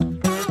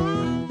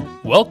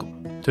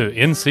Welcome to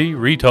NC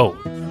Retold,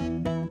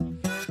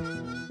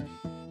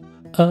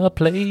 a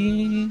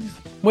place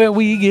where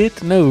we get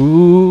to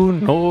know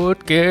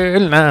North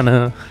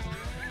Carolina.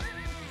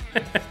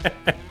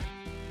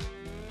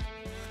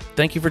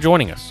 Thank you for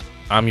joining us.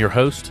 I'm your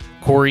host,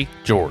 Corey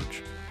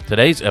George.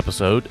 Today's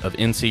episode of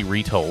NC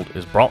Retold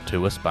is brought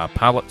to us by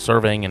Pilot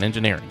Surveying and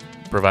Engineering,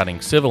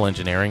 providing civil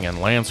engineering and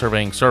land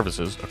surveying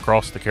services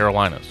across the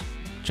Carolinas.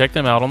 Check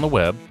them out on the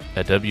web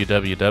at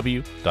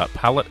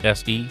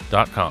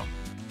www.pilotse.com.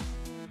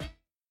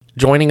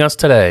 Joining us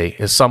today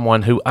is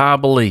someone who I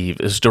believe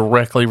is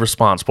directly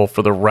responsible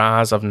for the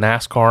rise of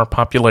NASCAR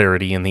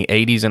popularity in the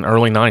 80s and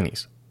early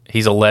 90s.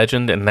 He's a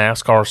legend in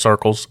NASCAR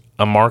circles,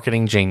 a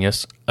marketing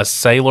genius, a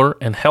sailor,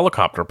 and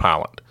helicopter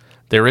pilot.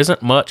 There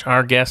isn't much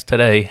our guest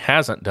today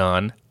hasn't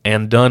done,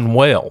 and done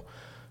well.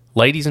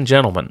 Ladies and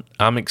gentlemen,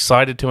 I'm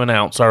excited to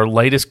announce our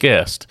latest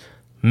guest,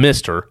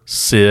 Mr.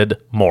 Sid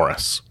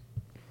Morris.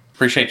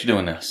 Appreciate you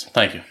doing this.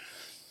 Thank you.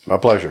 My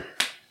pleasure.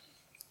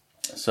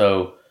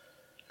 So,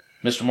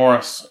 Mr.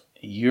 Morris,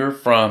 you're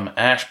from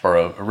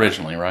Asheboro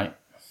originally, right?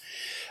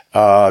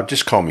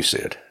 Just call me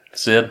Sid.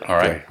 Sid? All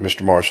right. Okay.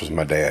 Mr. Morris was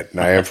my dad. And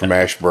I am from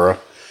Asheboro,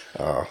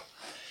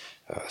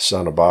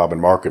 son of Bob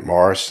and Margaret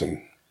Morris,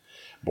 and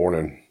born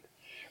in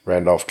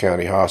Randolph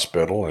County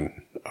Hospital,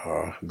 and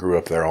grew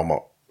up there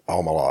all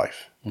my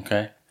life.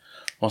 Okay.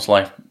 What's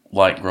life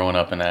like growing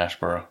up in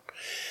Asheboro?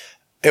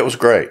 It was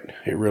great.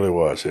 It really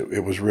was.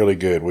 It was really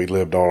good. We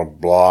lived on a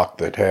block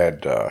that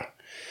had,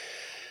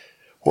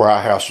 where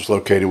our house was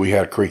located, we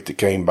had a creek that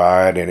came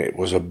by it, and it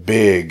was a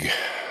big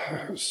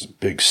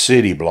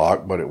city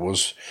block, but it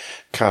was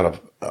kind of,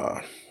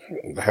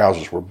 the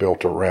houses were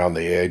built around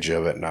the edge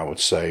of it, and I would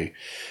say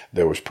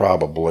there was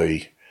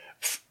probably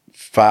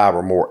 5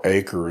 or more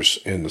acres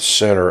in the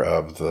center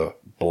of the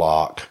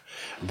block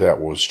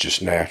that was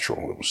just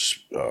natural. It was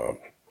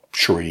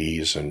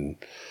trees and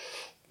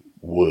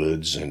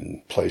woods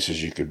and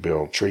places you could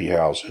build tree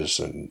houses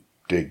and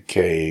dig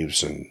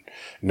caves and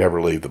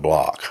never leave the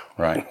block.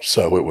 Right.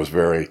 So it was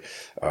very,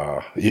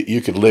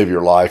 you could live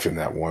your life in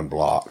that one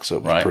block. So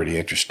it was right. a pretty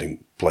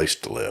interesting place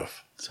to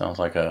live. Sounds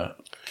like a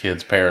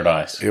kid's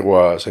paradise. It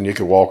was. And you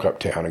could walk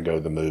uptown and go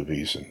to the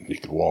movies, and you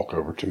could walk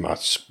over to my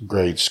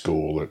grade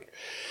school.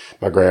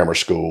 My grammar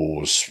school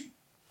was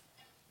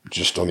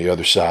just on the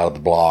other side of the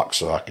block,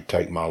 so I could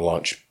take my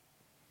lunch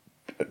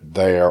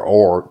there.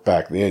 Or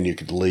back then you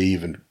could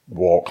leave and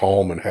walk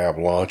home and have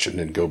lunch and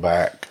then go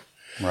back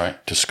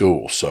right. to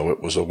school. So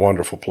it was a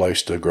wonderful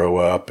place to grow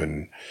up,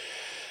 and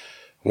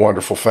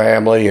wonderful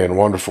family and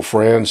wonderful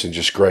friends, and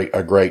just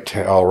a great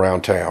all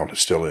around town. It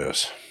still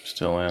is.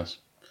 Still is.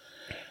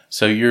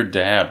 So your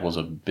dad was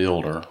a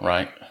builder,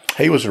 right?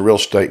 He was in real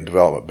estate and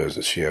development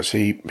business. Yes,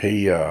 he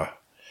there's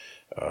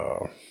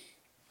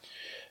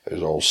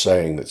an old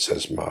saying that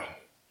says my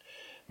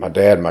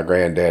dad and my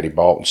granddaddy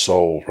bought and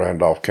sold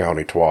Randolph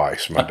County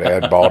twice. My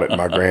dad bought it and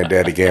my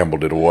granddaddy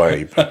gambled it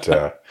away. But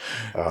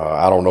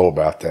I don't know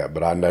about that.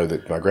 But I know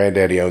that my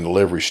granddaddy owned the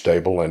livery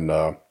stable, and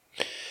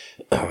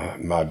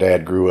my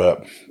dad grew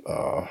up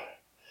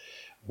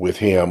with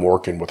him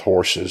working with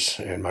horses.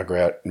 And my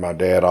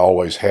dad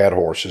always had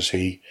horses.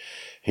 He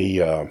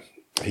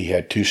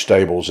had 2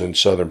 stables in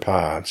Southern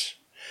Pines,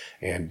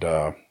 and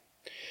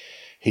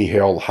he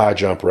held the high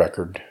jump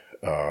record,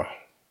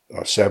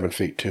 7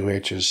 feet 2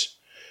 inches.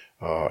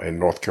 In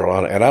North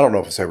Carolina, and I don't know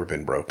if it's ever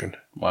been broken.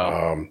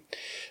 Wow.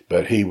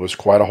 But he was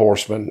quite a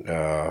horseman.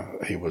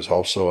 He was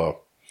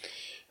also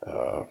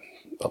a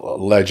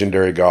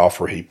legendary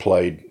golfer. He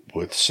played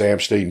with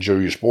Sam Snead, and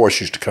Julius Boyce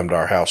used to come to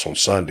our house on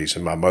Sundays,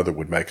 and my mother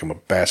would make him a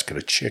basket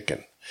of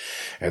chicken,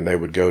 and they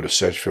would go to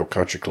Sedgefield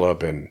Country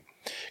Club in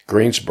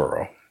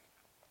Greensboro,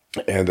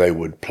 and they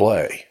would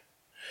play.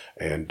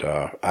 And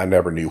I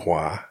never knew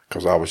why,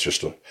 because I was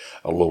just a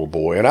little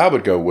boy. And I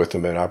would go with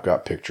them, and I've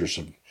got pictures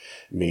of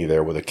me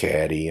there with a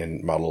caddy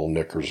and my little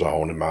knickers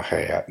on and my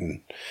hat and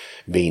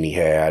beanie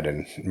hat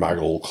and my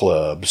little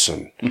clubs.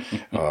 And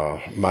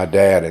my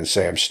dad and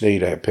Sam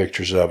Snead, I have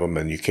pictures of them,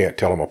 and you can't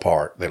tell them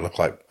apart. They look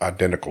like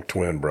identical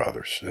twin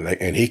brothers.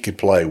 And he could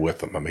play with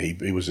them. I mean,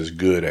 he was as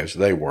good as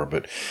they were.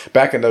 But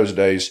back in those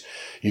days,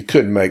 you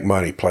couldn't make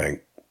money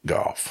playing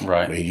golf.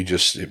 Right. I mean, it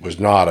was there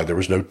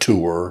was no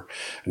tour,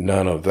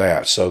 none of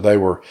that.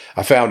 So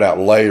I found out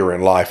later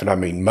in life, and I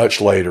mean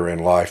much later in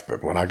life,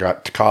 but when I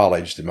got to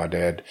college, my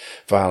dad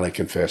finally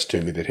confessed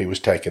to me that he was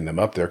taking them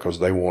up there because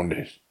they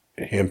wanted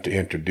him to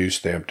introduce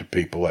them to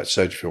people at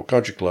Sedgefield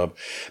Country Club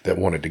that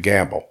wanted to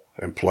gamble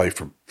and play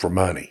for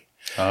money.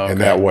 Oh, okay.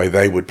 And that way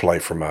they would play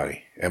for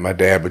money. And my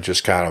dad would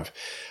just kind of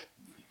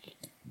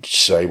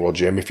say, well,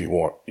 Jim, if you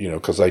want,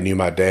 because they knew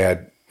my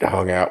dad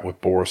hung out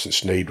with Boris and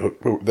Snead.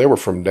 They were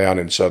from down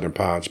in Southern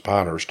Pines,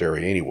 Pinehurst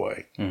area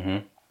anyway. Mm-hmm.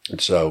 And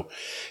so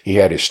he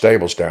had his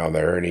stables down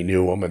there, and he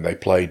knew them, and they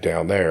played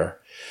down there.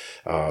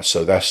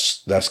 So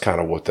that's kind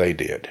of what they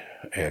did.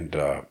 And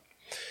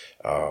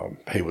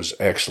he was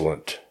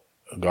excellent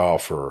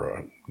golfer,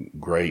 a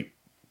great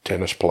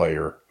tennis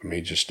player. I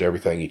mean, just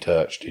everything he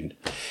touched. He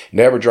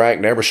never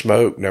drank, never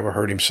smoked, never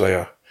heard him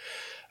say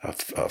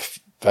a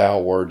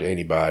foul word to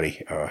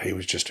anybody. He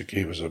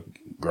was a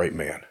great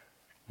man.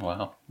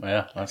 Wow.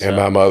 Yeah. And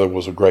my mother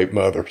was a great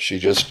mother. She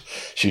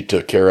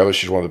took care of us.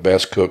 She's one of the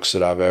best cooks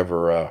that I've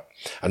ever,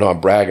 I know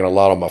I'm bragging a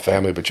lot on my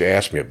family, but you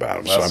asked me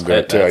about them, so I'm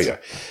going to tell you.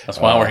 That's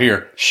why we're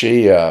here.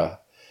 She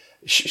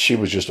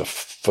was just a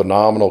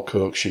phenomenal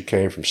cook. She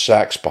came from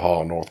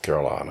Saxpahaw, North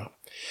Carolina,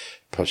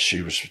 because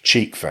she was a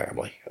Cheek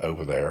family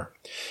over there.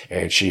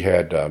 And she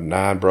had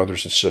 9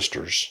 brothers and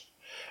sisters.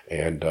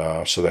 And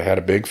so they had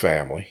a big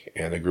family,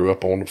 and they grew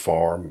up on the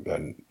farm.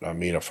 And I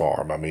mean a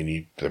farm. I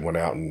mean, they went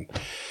out and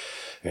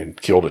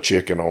killed a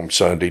chicken on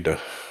Sunday to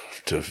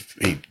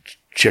eat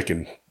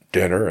chicken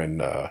dinner,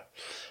 and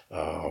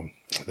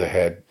they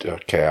had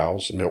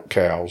cows, milk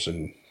cows,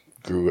 and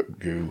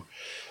grew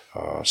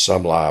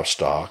some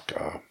livestock.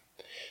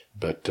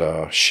 But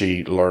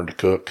she learned to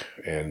cook,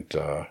 and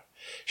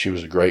she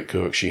was a great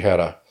cook. She had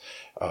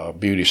a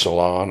beauty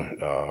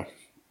salon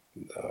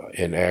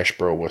in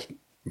Asheboro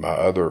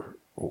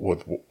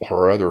with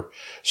her other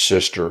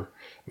sister,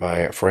 my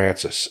Aunt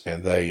Frances,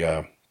 and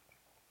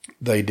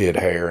they did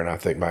hair, and I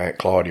think my Aunt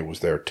Claudia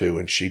was there too,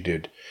 and she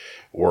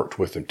worked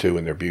with them too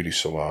in their beauty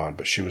salon.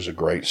 But she was a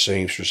great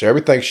seamstress.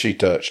 Everything she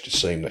touched, it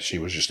seemed that she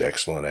was just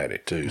excellent at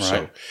it too. Right.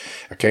 So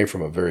I came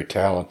from a very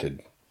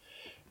talented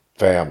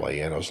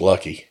family, and I was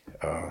lucky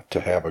to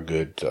have a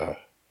good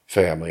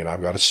family. And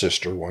I've got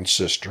one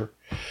sister,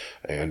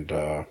 and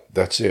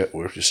that's it.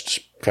 We're just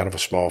kind of a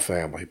small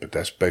family, but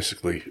that's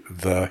basically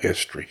the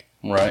history.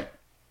 Right.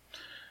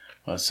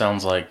 Well, it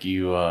sounds like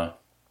you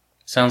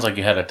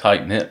had a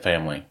tight-knit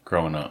family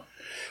growing up.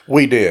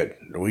 We did.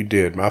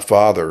 My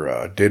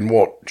father didn't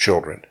want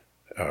children.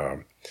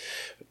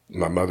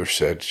 My mother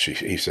said,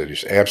 he said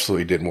he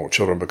absolutely didn't want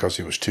children because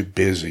he was too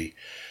busy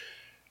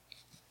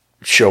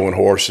showing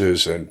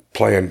horses and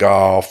playing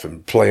golf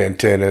and playing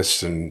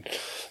tennis and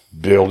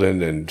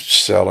building and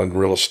selling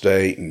real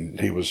estate, and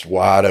he was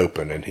wide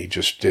open, and he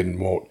just didn't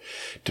want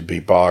to be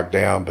bogged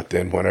down. But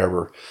then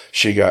whenever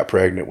she got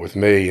pregnant with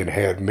me and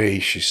had me,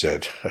 she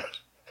said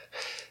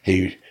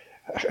he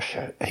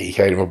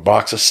had him a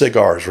box of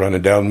cigars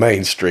running down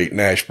Main Street in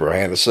Asheboro,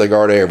 handed a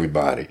cigar to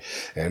everybody.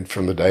 And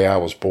from the day I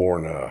was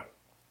born,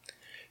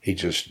 he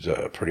just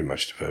pretty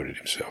much devoted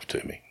himself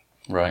to me.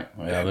 Right.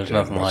 Yeah, there's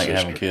nothing like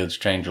having kids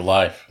change your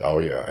life. Oh,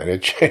 yeah. And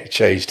it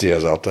changed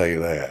his, I'll tell you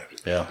that.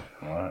 Yeah.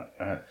 All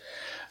right.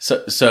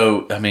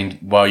 So, I mean,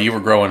 while you were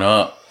growing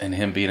up and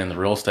him being in the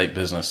real estate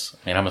business,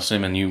 I mean, I'm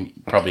assuming you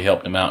probably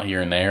helped him out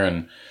here and there,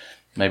 and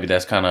maybe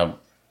that's kind of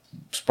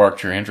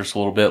sparked your interest a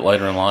little bit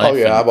later in life. Oh,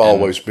 yeah, I've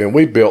always been.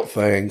 We built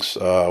things.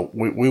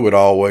 We would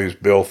always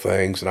build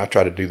things, and I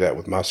try to do that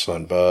with my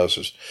son, Buzz,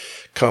 is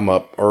come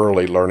up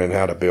early learning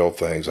how to build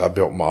things. I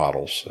built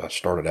models. I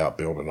started out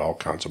building all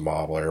kinds of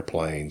model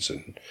airplanes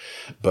and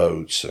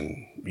boats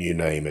and you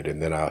name it,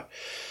 and then I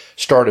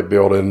started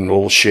building a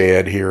little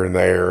shed here and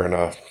there and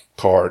a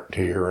cart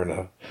here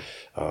and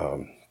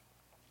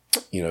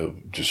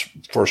just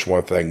first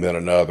one thing, then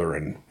another,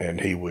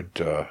 and he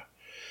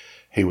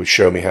would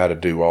show me how to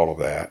do all of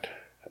that.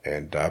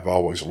 And I've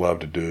always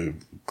loved to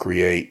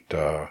create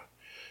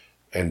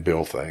and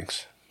build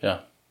things.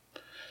 Yeah.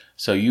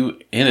 So you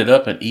ended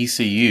up at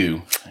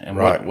ECU, and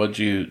right. What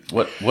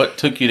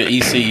took you to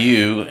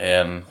ECU,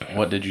 and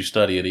what did you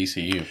study at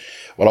ECU?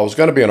 Well, I was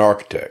going to be an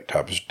architect.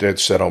 I was dead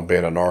set on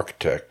being an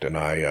architect, and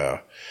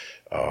I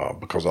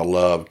because I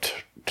loved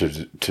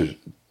to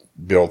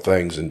build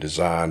things and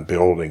design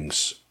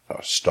buildings,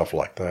 stuff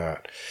like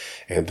that.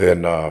 And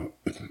then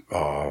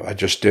I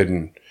just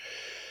didn't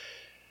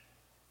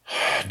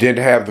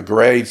have the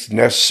grades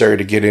necessary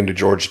to get into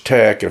Georgia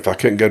Tech. And if I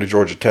couldn't go to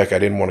Georgia Tech, I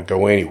didn't want to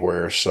go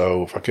anywhere.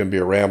 So if I couldn't be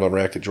a rambling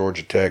wreck at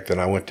Georgia Tech, then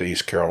I went to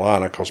East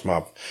Carolina because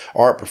my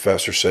art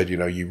professor said,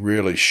 you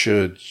really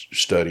should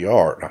study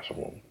art. And I said,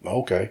 well,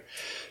 okay.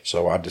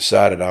 So I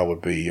decided I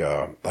would be,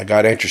 I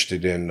got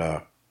interested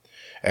in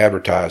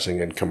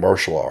advertising and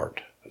commercial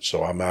art.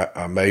 So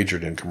I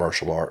majored in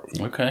commercial art.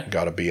 Okay.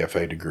 Got a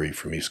BFA degree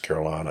from East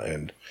Carolina,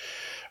 and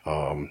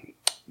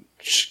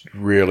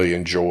really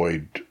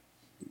enjoyed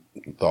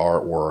the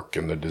artwork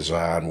and the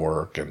design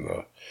work and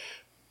the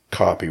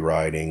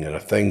copywriting and the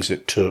things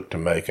it took to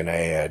make an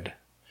ad.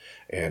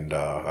 And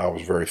I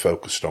was very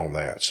focused on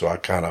that. So I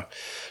kind of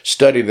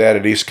studied that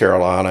at East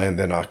Carolina, and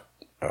then I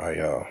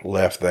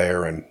left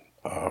there, and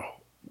I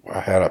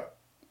had a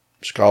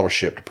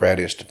scholarship to Pratt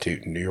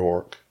Institute in New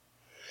York.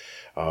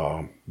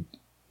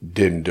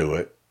 Didn't do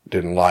it.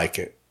 Didn't like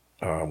it.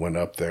 Went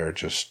up there, it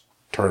just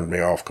turned me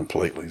off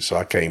completely. So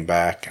I came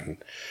back and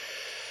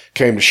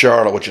came to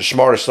Charlotte, which the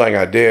smartest thing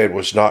I did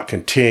was not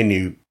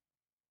continue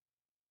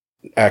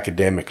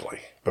academically,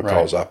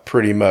 because I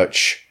pretty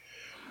much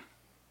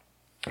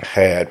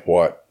had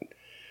what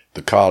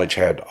the college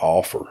had to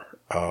offer.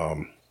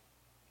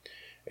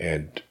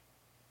 And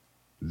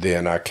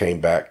then I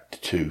came back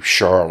to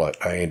Charlotte.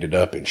 I ended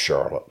up in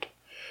Charlotte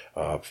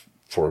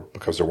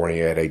because there weren't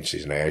any ad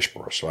agencies in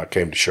Asheboro. So I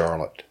came to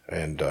Charlotte,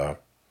 and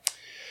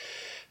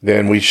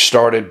then we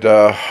started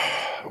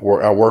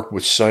I worked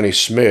with Sonny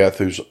Smith,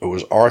 who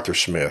was Arthur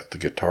Smith, the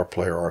guitar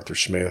player Arthur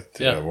Smith,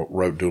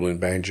 wrote Dueling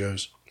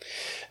Banjos.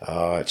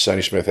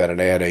 Sonny Smith had an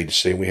ad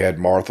agency, and we had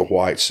Martha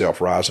White,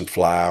 Self-Rising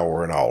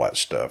Flower, and all that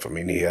stuff. I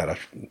mean, he had a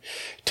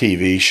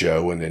TV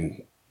show, and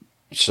then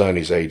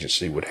Sonny's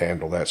agency would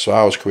handle that. So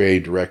I was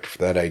creative director for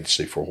that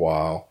agency for a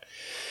while.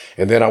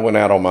 And then I went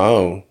out on my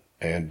own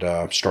and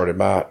started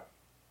my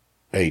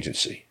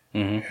agency.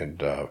 Mm-hmm.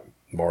 And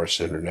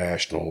Morris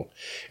International.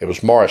 It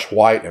was Morris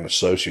White and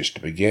Associates to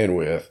begin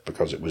with,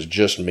 because it was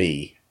just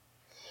me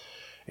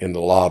in the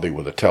lobby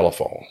with a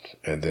telephone.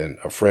 And then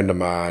a friend of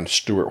mine,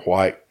 Stuart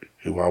White,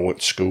 who I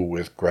went to school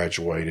with,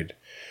 graduated.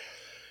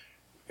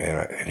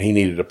 And he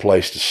needed a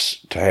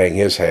place to hang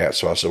his hat.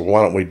 So I said,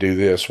 why don't we do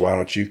this? Why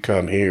don't you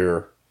come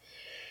here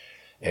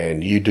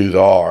and you do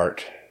the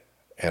art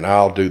and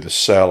I'll do the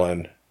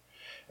selling,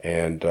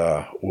 and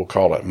we'll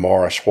call it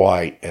Morris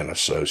White and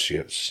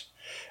Associates.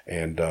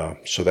 And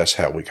so that's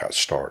how we got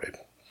started.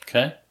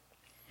 Okay.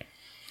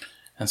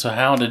 And so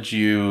how did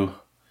you,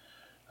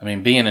 I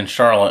mean, being in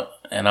Charlotte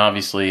and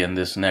obviously in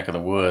this neck of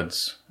the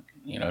woods,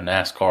 you know,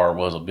 NASCAR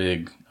was a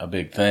big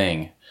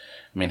thing.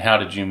 I mean, how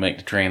did you make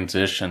the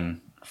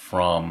transition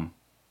from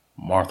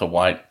Martha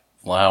White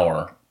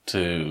Flower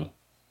to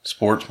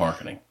sports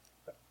marketing?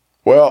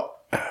 Well,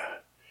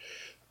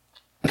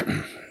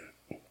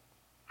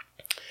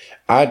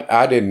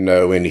 I didn't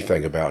know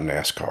anything about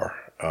NASCAR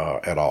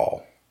at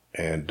all.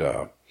 And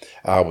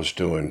I was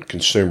doing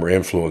consumer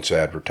influence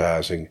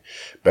advertising,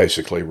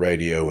 basically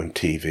radio and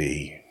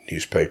TV,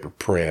 newspaper,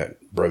 print,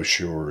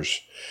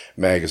 brochures,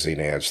 magazine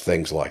ads,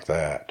 things like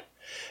that.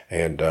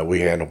 And we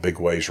handled Big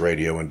Waves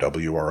Radio and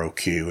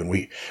WROQ. And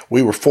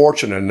we were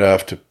fortunate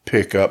enough to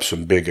pick up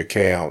some big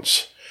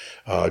accounts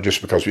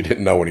just because we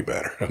didn't know any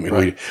better. I mean,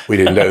 right. we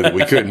didn't know that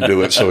we couldn't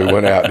do it, so we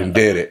went out and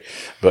did it.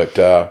 But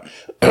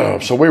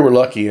so we were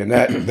lucky in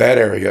that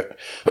area.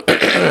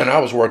 And I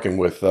was working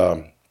with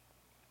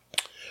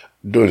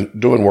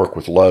doing work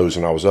with Lowe's,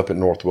 and I was up in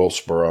North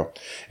Wilkesboro,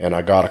 and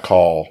I got a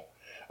call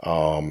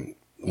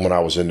when I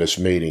was in this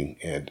meeting,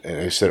 and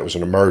they said it was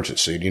an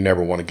emergency. And you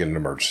never want to get an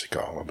emergency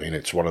call. I mean,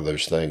 it's one of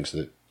those things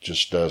that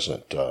just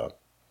doesn't.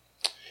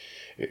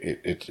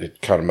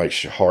 It kind of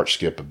makes your heart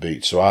skip a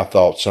beat. So I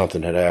thought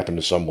something had happened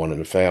to someone in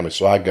the family.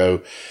 So I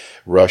go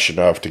rush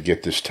enough to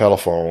get this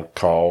telephone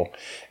call,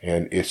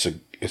 and it's a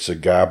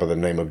guy by the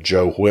name of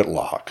Joe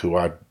Whitlock, who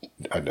I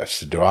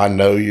said, "Do I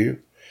know you?"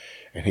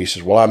 And he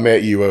says, "Well, I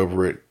met you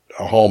over at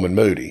Holman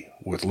Moody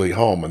with Lee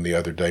Holman the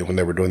other day when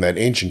they were doing that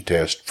engine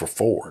test for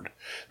Ford.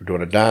 They were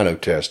doing a dyno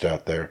test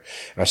out there."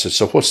 And I said,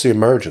 "So what's the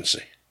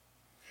emergency?"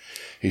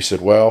 He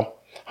said, "Well,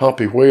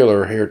 Humpy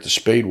Wheeler here at the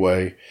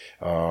Speedway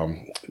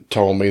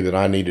told me that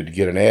I needed to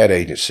get an ad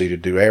agency to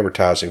do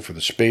advertising for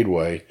the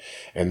Speedway,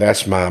 and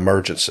that's my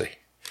emergency."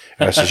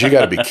 And I said, "You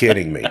got to be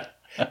kidding me.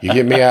 You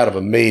get me out of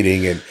a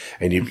meeting and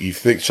you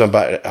think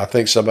I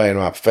think somebody in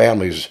my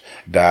family's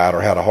died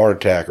or had a heart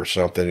attack or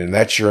something, and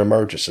that's your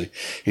emergency."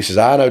 He says,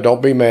 "I know,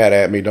 don't be mad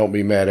at me. Don't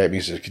be mad at me."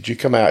 He says, "Could you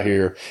come out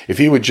here? If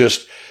you would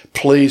just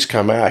please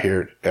come out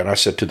here." And I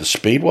said, "To the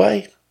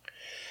Speedway?"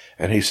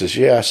 And he says,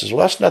 "Yeah." I says,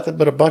 "Well, that's nothing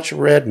but a bunch of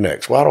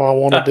rednecks. Why do I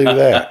want to do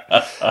that?"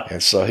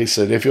 And so he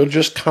said, "If you'll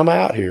just come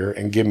out here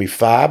and give me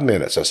 5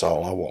 minutes, that's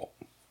all I want."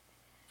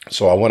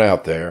 So I went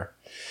out there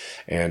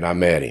and I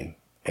met him,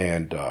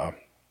 and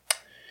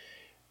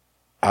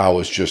I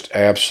was just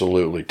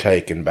absolutely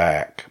taken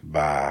back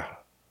by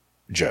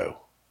Joe.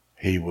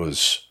 He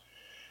was,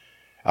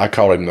 I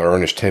call him the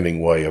Ernest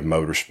Hemingway of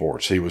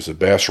motorsports. He was the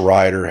best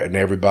rider, and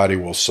everybody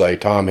will say,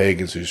 Tom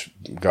Higgins, who's,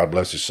 God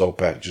bless his soul,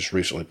 just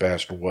recently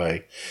passed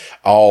away,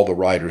 all the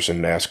riders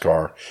in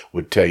NASCAR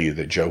would tell you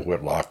that Joe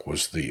Whitlock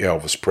was the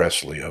Elvis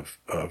Presley of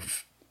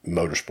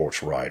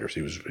motorsports riders.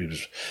 He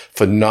was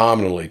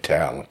phenomenally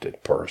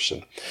talented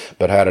person,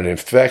 but had an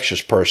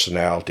infectious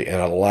personality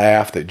and a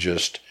laugh that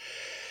just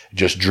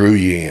drew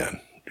you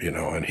in, you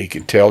know, and he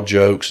could tell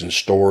jokes and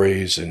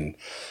stories. And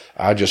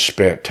I just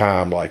spent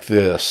time like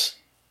this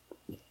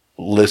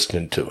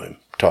listening to him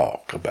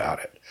talk about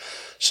it.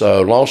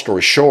 So long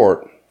story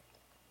short,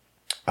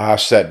 I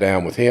sat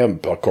down with him.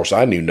 Of course,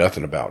 I knew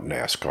nothing about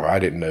NASCAR. I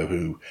didn't know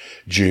who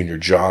Junior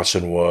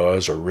Johnson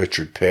was or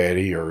Richard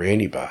Petty or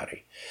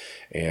anybody.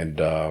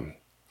 And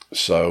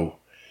so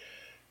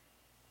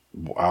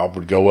I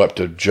would go up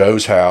to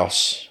Joe's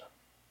house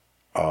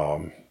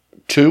 2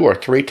 or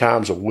 3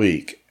 times a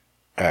week,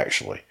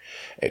 actually,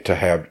 to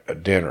have a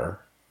dinner.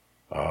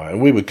 And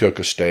we would cook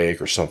a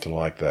steak or something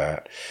like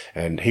that.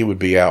 And he would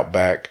be out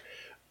back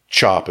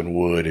chopping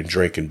wood and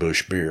drinking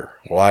Busch beer.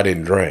 Well, I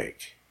didn't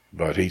drink,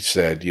 but he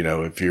said, you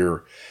know,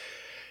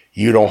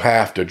 you don't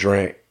have to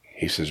drink.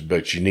 He says,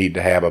 but you need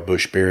to have a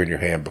Busch beer in your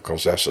hand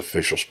because that's the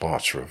official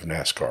sponsor of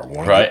NASCAR.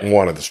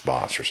 One of the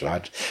sponsors.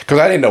 Because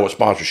I didn't know what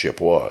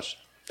sponsorship was.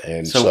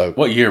 And so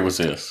what year was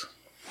this?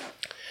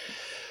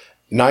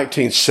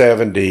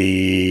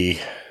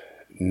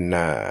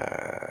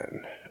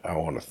 1979, I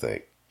want to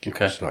think. It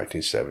was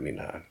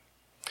 1979.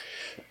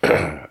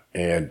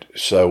 And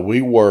so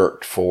we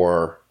worked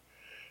for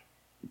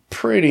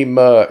pretty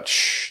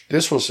much,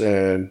 this was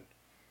in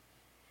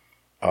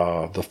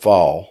the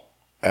fall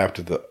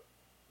after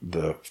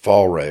the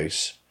fall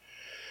race.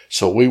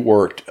 So we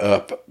worked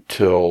up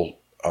till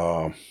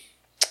the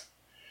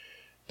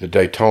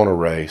Daytona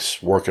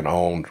race, working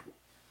on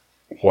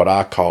what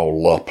I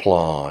call La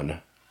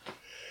Plan.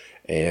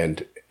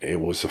 And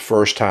it was the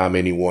first time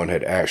anyone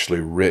had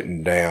actually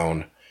written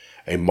down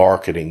a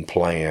marketing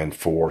plan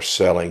for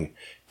selling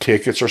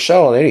tickets or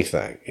selling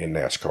anything in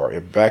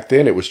NASCAR. Back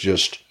then it was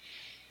just,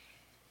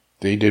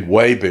 they did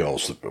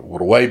waybills.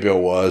 What a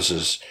waybill was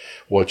is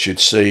what you'd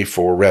see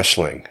for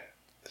wrestling.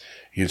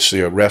 You'd see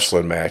a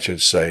wrestling match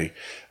and say,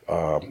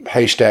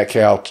 Haystack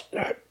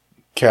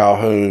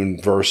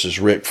Calhoun versus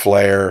Ric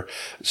Flair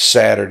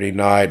Saturday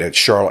night at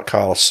Charlotte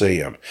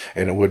Coliseum.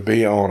 And it would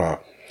be on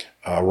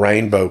a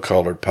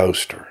rainbow-colored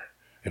poster.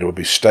 And it would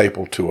be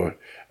stapled to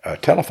a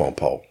telephone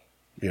pole,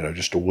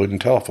 just a wooden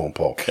telephone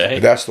pole. Okay.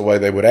 But that's the way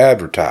they would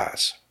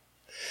advertise.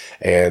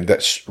 And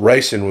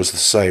racing was the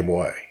same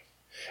way.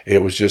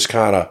 It was just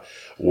kind of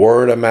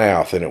word of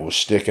mouth, and it was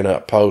sticking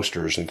up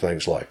posters and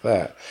things like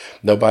that.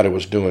 Nobody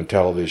was doing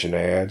television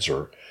ads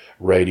or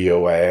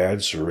radio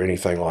ads or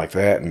anything like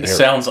that. And it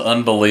sounds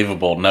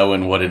unbelievable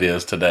knowing what it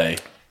is today.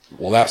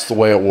 Well, that's the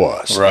way it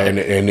was. Right.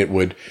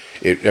 And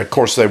of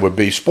course, they would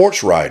be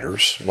sports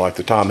writers like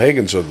the Tom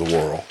Higgins of the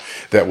world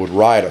that would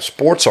write a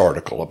sports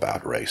article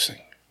about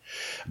racing.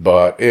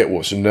 But it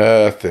was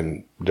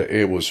nothing.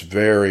 It was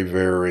very,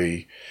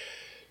 very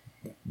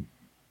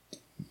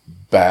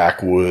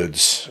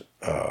backwoods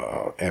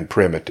and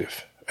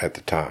primitive at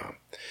the time.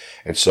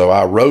 And so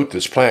I wrote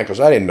this plan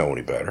because I didn't know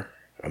any better.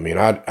 I mean,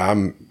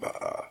 I'm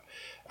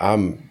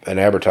an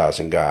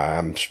advertising guy.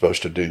 I'm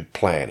supposed to do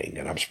planning,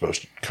 and I'm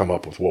supposed to come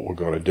up with what we're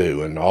going to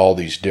do and all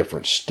these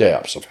different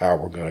steps of how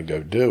we're going to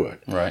go do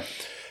it. Right.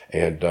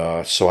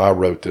 And so I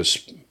wrote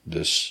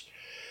this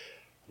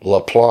La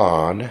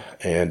Plan,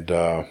 and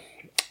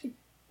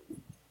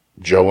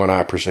Joe and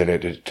I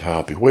presented it to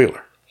Humpy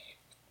Wheeler.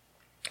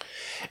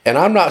 And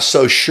I'm not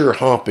so sure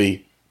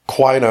Humpy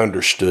quite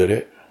understood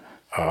it.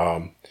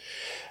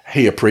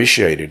 He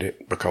appreciated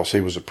it because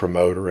he was a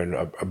promoter and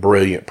a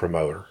brilliant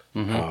promoter.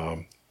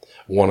 Mm-hmm.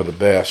 One of the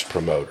best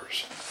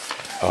promoters.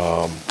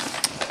 But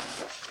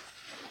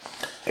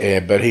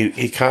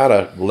he kind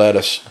of let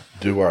us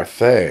do our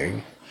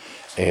thing.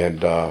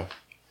 And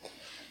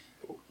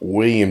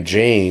William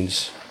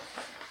Jeans,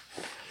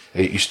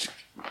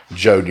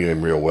 Joe knew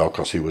him real well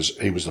because he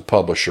was the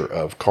publisher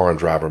of Car and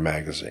Driver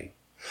magazine.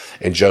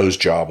 And Joe's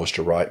job was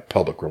to write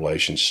public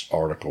relations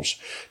articles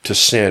to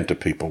send to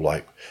people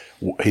like,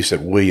 he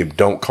said, William,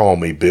 don't call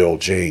me Bill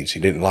Jeans. He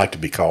didn't like to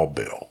be called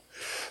Bill.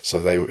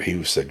 So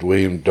he said,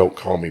 William, don't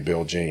call me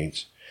Bill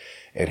Jeans.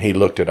 And he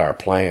looked at our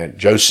plan.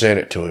 Joe sent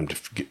it to him.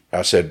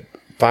 I said,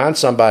 find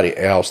somebody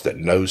else that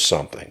knows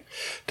something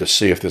to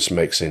see if this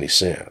makes any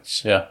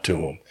sense to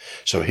him.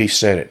 So he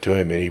sent it to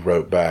him, and he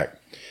wrote back,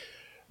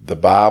 the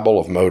Bible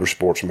of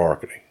motorsports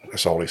marketing.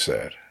 That's all he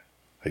said.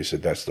 He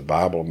said, that's the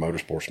Bible of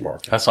motorsports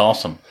marketing. That's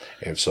awesome.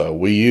 And so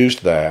we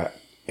used that,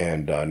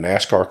 and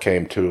NASCAR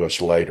came to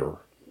us later.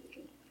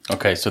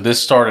 Okay, so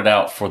this started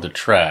out for the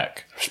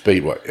track.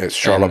 Speedway. It's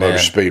Charlotte Motor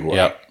Speedway.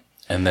 Yep.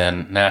 And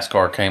then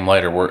NASCAR came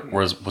later.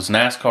 Was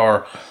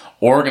NASCAR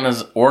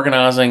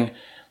organizing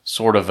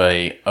sort of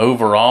a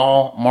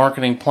overall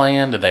marketing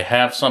plan? Did they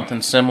have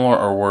something similar,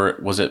 or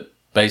was it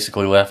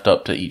basically left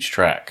up to each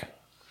track?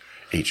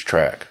 Each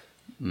track.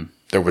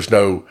 There was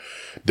no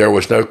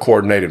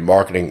coordinated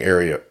marketing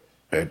area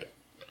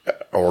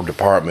or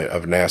department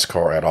of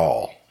NASCAR at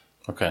all.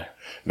 Okay.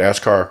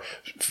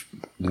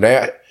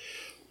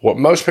 What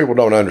most people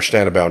don't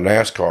understand about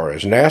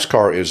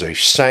NASCAR is a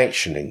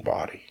sanctioning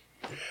body.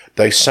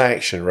 They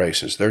sanction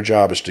races. Their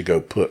job is to go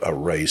put a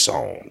race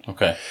on.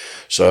 Okay.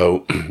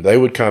 So they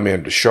would come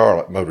into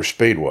Charlotte Motor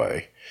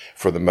Speedway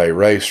for the May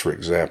race, for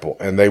example,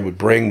 and they would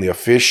bring the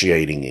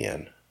officiating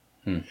in.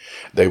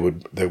 They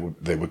would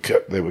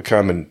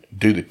come and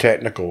do the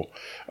technical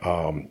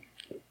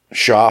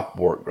shop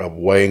work of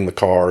weighing the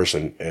cars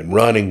and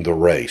running the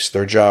race.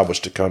 Their job was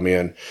to come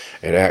in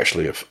and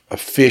actually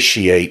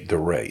officiate the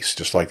race,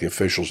 just like the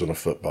officials in a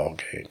football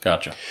game.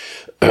 Gotcha.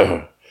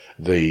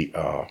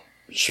 The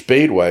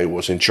Speedway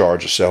was in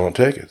charge of selling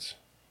tickets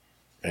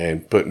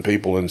and putting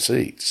people in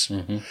seats.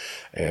 Mm-hmm.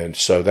 And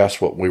so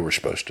that's what we were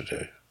supposed to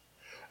do.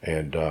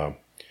 And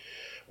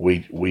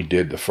we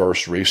did the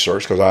first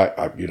research because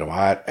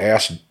I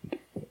asked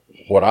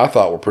what I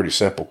thought were pretty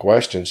simple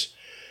questions,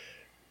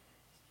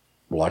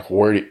 like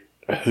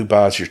who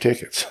buys your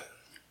tickets?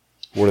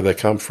 Where do they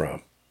come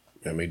from?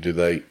 I mean,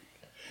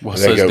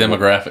 what's those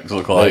demographics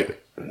look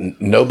like?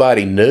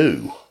 Nobody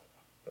knew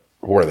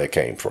where they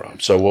came from.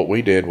 So what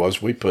we did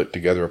was we put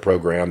together a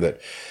program that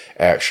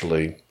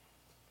actually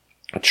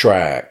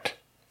tracked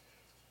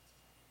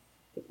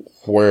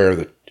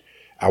where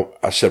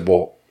I said,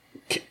 well,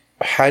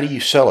 how do you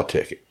sell a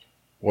ticket?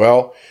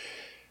 Well,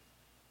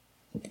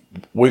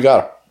 we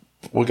got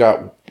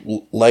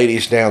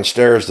ladies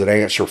downstairs that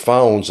answer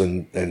phones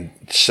and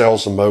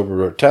sells them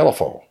over a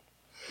telephone.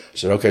 I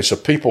said, okay, so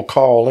people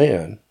call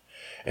in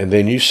and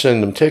then you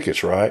send them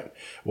tickets, right?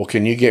 well,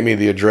 can you get me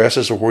the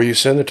addresses of where you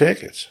send the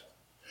tickets?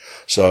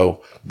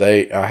 So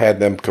I had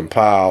them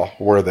compile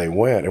where they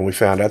went, and we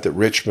found out that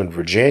Richmond,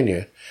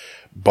 Virginia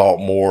bought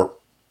more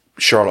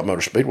Charlotte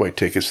Motor Speedway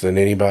tickets than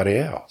anybody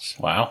else.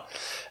 Wow.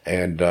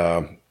 And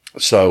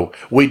so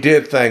we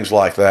did things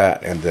like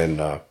that, and then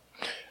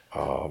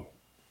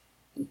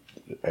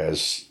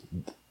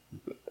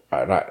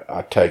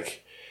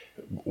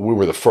we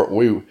were the first.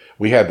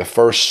 We had the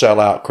first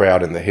sellout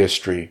crowd in the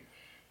history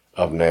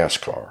of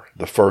NASCAR,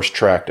 the first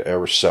track to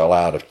ever sell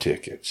out of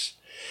tickets,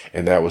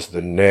 and that was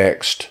the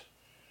next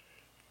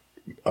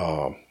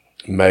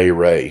May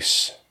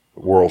race.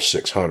 World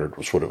 600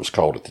 was what it was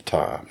called at the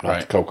time,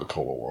 not the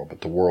Coca-Cola World,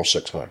 but the World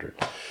 600,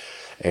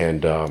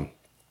 and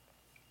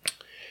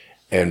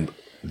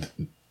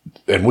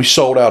we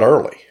sold out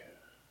early,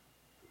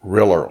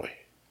 real early,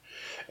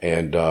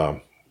 and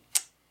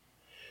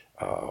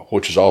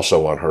which is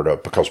also unheard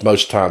of because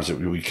most times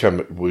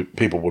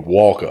people would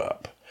walk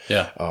up,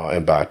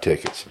 and buy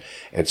tickets,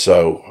 and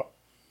so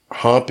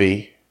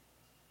Humpy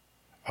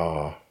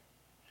and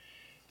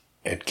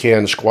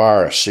Ken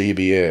Squire of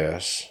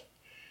CBS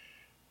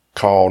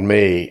called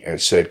me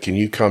and said, "Can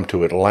you come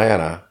to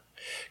Atlanta?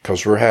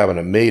 Because we're having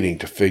a meeting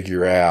to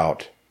figure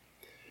out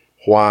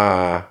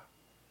why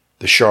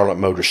the Charlotte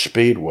Motor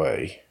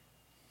Speedway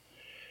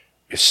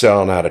is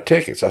selling out of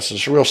tickets." I said,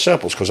 "It's real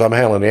simple. It's because I'm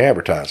handling the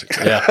advertising."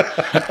 Yeah.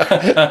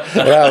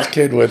 And I was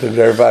kidding with him, and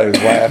everybody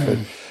was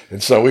laughing.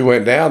 And so we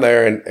went down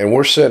there, and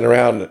we're sitting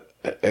around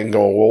and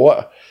going, "Well,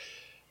 what?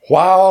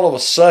 Why all of a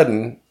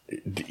sudden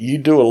you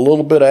do a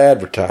little bit of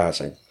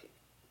advertising?"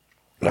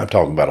 And I'm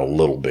talking about a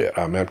little bit.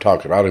 I'm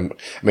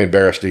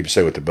embarrassed to even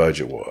say what the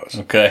budget was.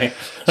 Okay.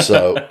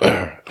 So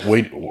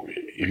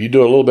if you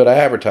do a little bit of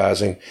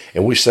advertising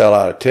and we sell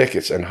out of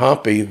tickets, and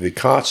Humpy, the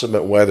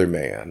consummate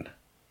weatherman,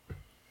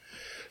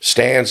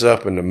 stands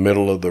up in the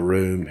middle of the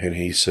room and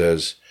he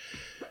says,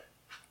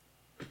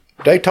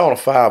 "Daytona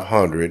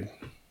 500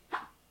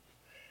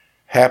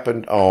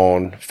 happened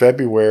on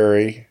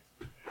February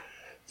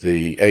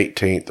the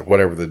 18th, or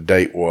whatever the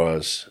date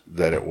was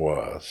that it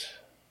was.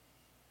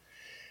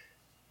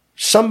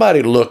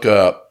 Somebody look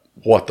up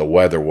what the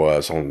weather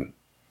was on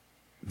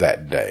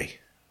that day."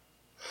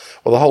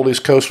 Well, the whole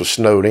East Coast was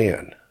snowed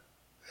in.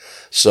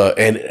 So,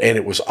 and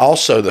it was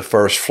also the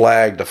first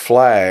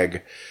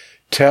flag-to-flag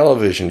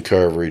television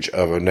coverage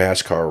of a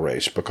NASCAR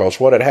race, because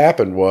what had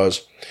happened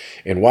was,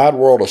 in Wide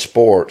World of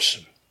Sports,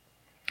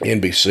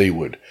 NBC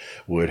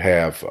would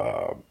have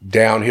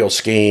downhill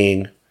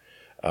skiing,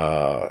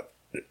 a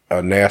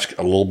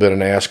little bit of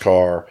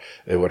NASCAR.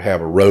 They would have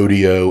a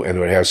rodeo, and they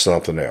would have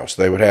something else.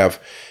 They would have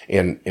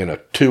in a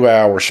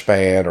 2-hour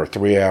span or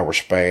 3-hour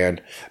span,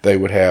 they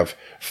would have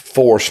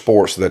 4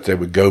 sports that they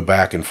would go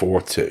back and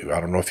forth to. I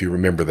don't know if you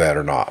remember that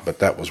or not, but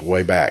that was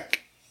way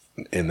back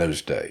in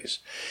those days.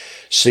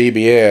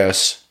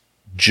 CBS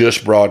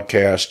just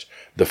broadcast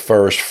the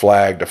first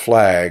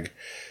flag-to-flag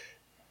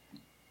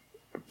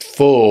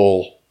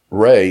full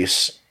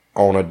race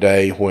on a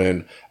day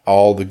when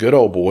all the good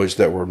old boys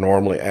that were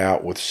normally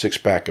out with a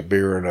 6-pack of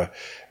beer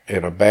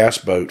in a bass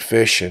boat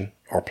fishing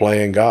or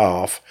playing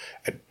golf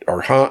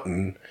or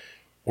hunting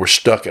were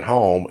stuck at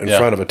home in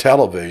front of a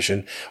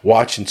television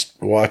watching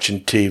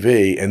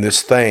TV and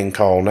this thing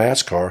called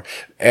NASCAR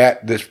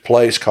at this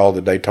place called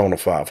the Daytona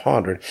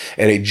 500.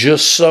 And it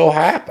just so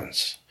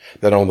happens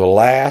that on the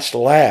last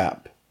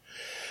lap,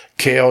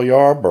 Cale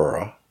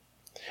Yarborough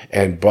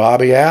and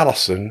Bobby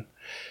Allison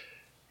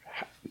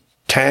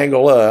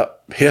tangle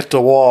up, hit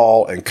the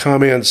wall, and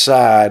come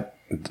inside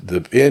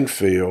the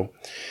infield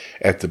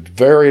at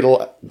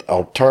the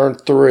on turn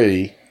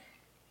 3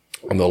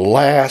 on the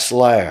last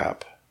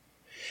lap,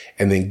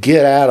 and then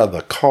get out of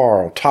the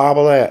car on top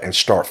of that and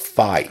start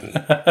fighting.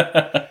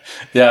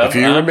 If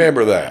you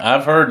remember that.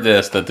 I've heard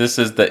that this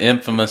is the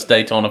infamous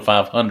Daytona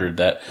 500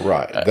 that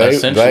They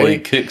essentially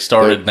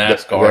kick-started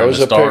NASCAR. There was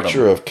a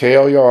picture of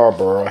Cale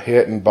Yarborough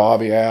hitting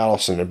Bobby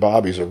Allison, and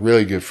Bobby's a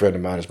really good friend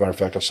of mine. As a matter of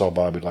fact, I saw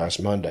Bobby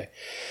last Monday.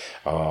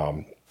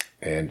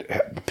 And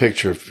a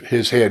picture of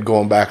his head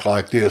going back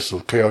like this,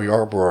 with Cale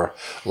Yarborough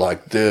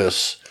like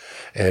this.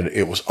 And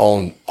it was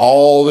on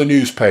all the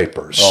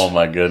newspapers. Oh,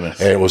 my goodness.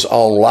 And it was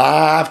on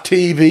live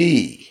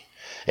TV.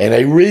 And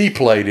they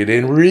replayed it.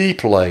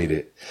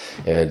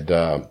 And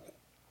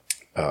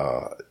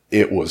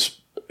it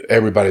was,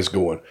 everybody's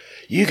going,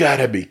 "You got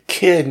to be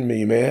kidding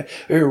me, man.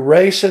 They're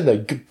racing. They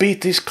beat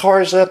these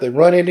cars up. They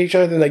run into each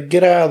other. Then they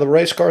get out of the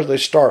race cars. They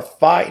start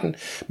fighting."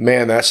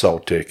 Man, that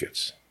sold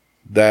tickets.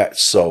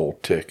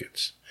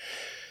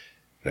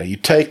 Now, you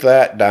take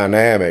that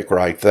dynamic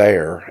right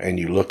there and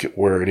you look at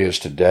where it is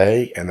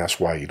today, and that's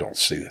why you don't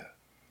see the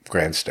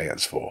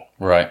grandstands full.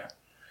 Right.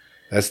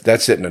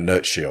 That's it in a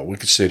nutshell. We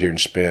could sit here and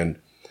spend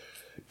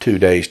 2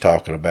 days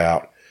talking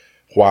about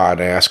why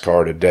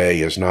NASCAR today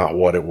is not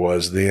what it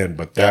was then,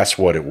 but that's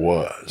what it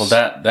was. Well,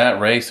 that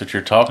race that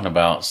you're talking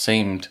about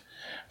seemed,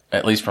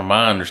 at least from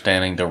my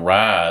understanding, the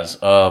rise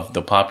of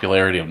the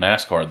popularity of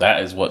NASCAR.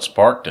 That is what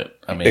sparked it.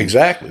 I mean,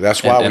 exactly.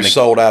 That's why we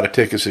sold out of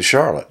tickets at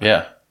Charlotte.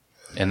 Yeah.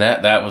 And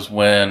that was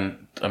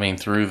when, I mean,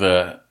 through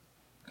the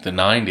the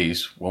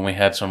 90s when we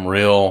had some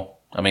real,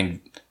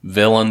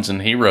 villains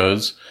and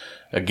heroes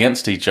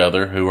against each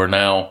other who are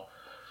now,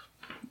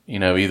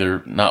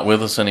 either not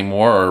with us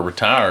anymore or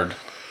retired.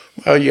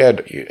 Well, you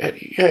had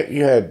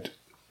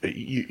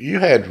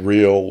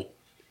real.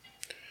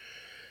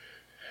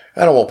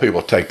 I don't want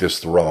people to take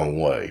this the wrong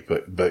way,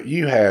 but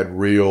you had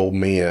real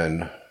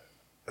men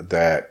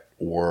that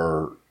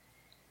were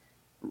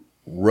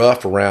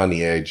rough around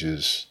the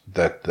edges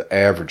that the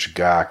average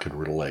guy could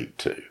relate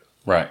to.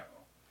 Right.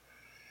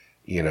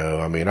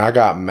 I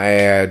got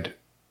mad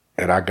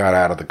and I got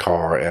out of the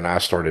car and I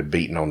started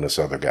beating on this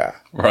other guy.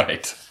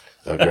 Right.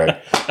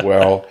 Okay.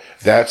 Well,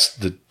 that's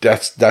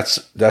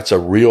a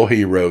real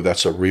hero.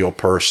 That's a real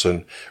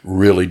person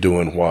really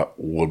doing what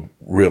would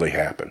really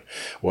happen.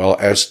 Well,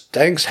 as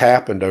things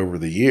happened over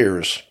the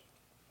years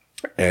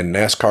and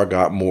NASCAR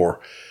got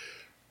more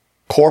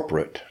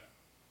corporate,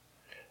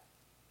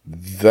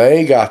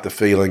 they got the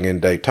feeling in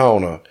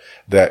Daytona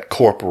that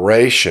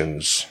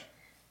corporations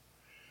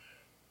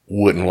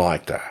wouldn't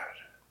like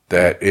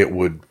that it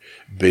would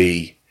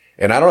be.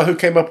 And I don't know who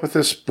came up with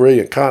this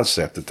brilliant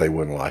concept that they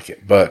wouldn't like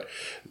it, but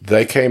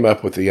they came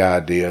up with the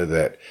idea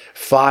that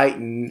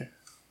fighting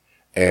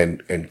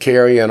and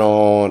carrying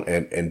on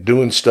and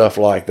doing stuff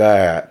like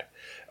that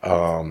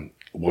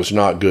was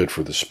not good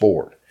for the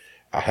sport.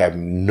 I have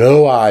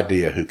no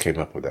idea who came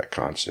up with that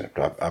concept.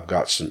 I've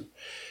got some,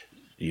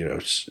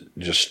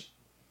 just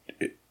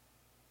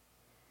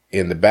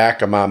in the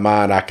back of my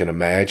mind, I can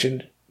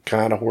imagine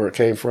kind of where it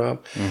came from.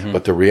 Mm-hmm.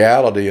 But the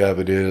reality of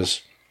it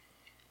is,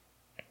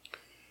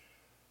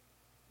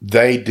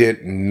 they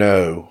didn't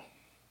know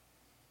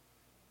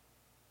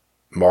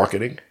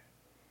marketing.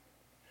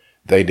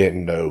 They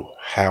didn't know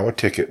how a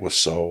ticket was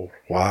sold,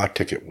 why a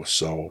ticket was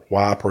sold,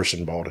 why a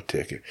person bought a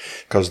ticket,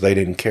 because they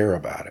didn't care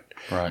about it.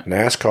 Right.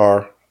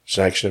 NASCAR,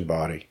 sanctioning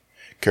body,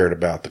 cared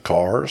about the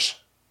cars,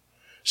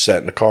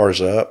 setting the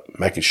cars up,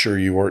 making sure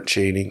you weren't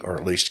cheating, or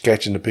at least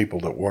catching the people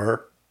that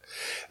were.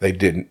 They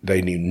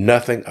knew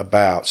nothing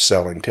about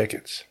selling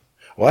tickets.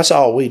 Well, that's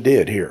all we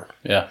did here.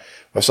 Yeah.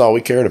 That's all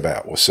we cared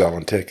about was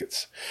selling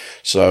tickets.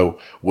 So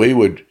we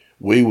would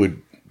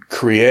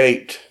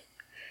create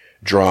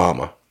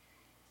drama.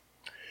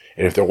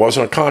 And if there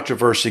wasn't a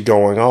controversy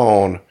going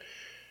on,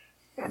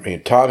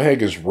 Tom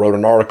Higgins wrote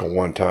an article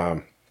one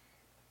time,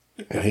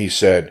 and he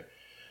said,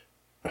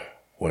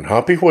 when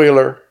Humpy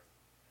Wheeler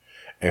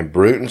and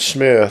Bruton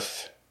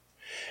Smith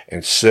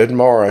and Sid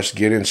Morris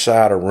get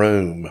inside a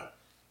room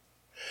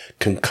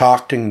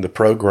concocting the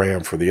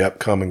program for the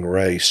upcoming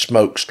race,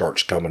 smoke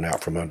starts coming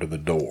out from under the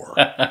door.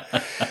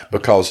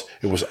 Because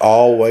it was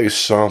always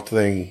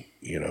something,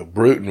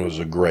 Bruton was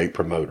a great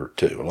promoter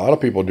too. A lot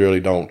of people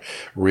really don't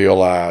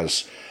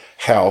realize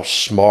how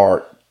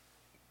smart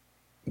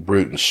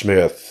Bruton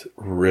Smith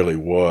really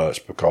was,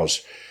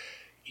 because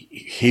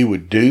he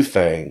would do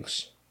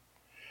things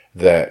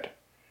that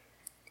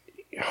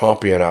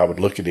Humpy and I would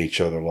look at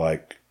each other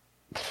like,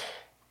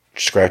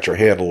 scratch our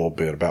head a little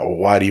bit about, well,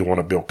 why do you want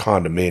to build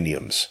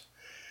condominiums,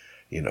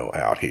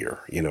 out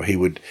here? He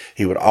would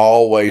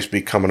always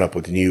be coming up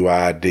with new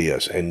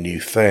ideas and new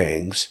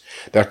things.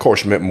 That, of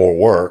course, meant more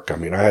work. I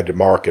had to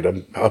market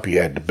them. Humpy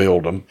had to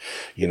build them.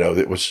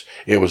 It was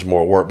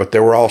more work, but they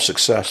were all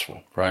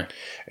successful. Right.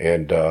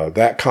 And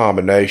that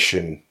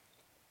combination,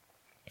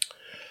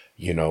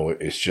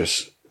 it's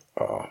just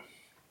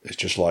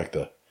like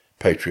the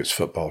Patriots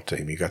football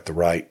team. You got the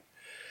right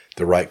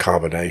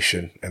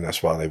combination, and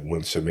that's why they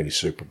win so many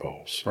Super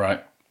Bowls.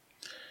 Right.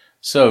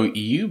 So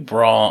you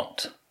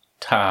brought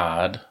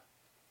Tide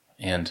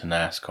into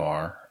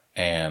NASCAR,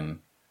 and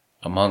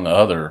among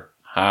other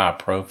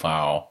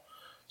high-profile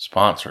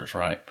sponsors,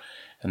 right?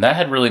 And that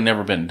had really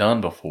never been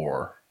done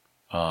before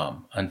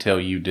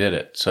until you did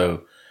it.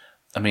 So,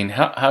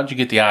 how'd you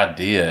get the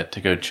idea to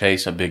go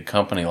chase a big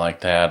company like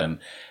that, and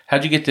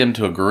how'd you get them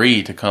to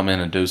agree to come in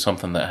and do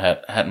something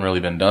that hadn't really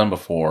been done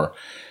before?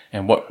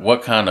 And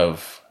what kind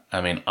of,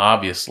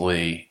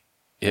 obviously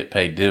it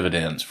paid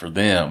dividends for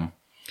them.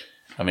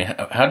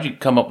 How did you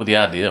come up with the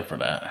idea for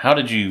that? How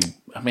do you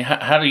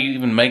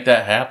even make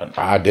that happen?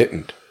 I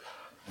didn't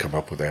come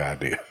up with the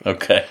idea.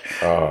 Okay.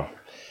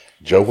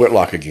 Joe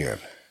Whitlock again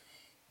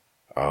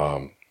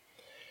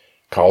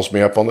calls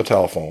me up on the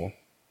telephone,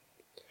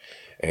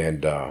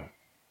 and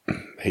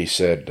he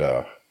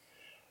said,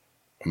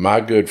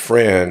 my good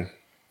friend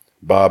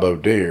Bob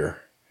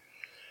O'Dear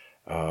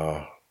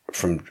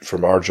from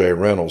RJ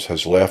Reynolds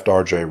has left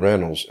RJ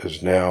Reynolds,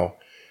 is now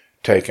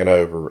taken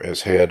over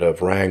as head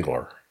of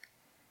Wrangler.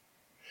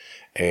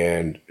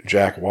 And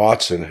Jack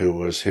Watson, who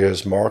was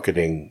his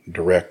marketing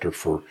director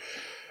for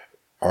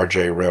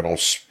RJ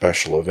Reynolds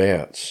special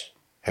events,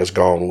 has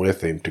gone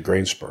with him to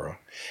Greensboro.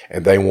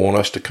 And they want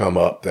us to come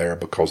up there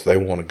because they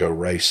want to go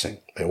racing.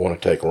 They want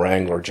to take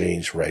Wrangler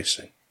jeans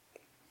racing.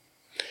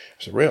 I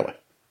said, really?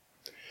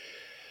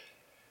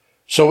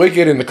 So we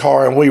get in the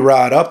car and we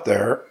ride up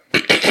there,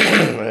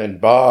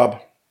 and Bob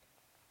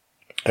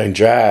and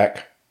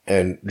Jack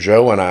And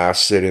Joe and I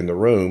sit in the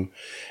room,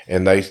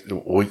 and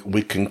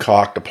we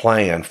concoct a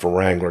plan for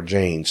Wrangler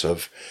Jeans.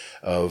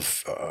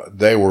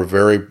 They were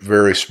very,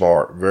 very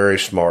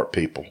smart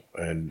people,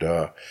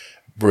 and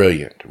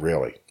brilliant,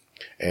 really.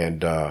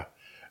 And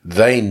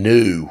they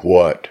knew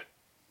what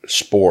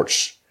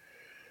sports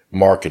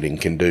marketing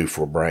can do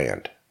for a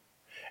brand.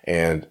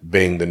 And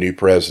being the new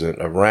president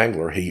of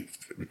Wrangler, he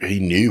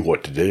knew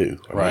what to do.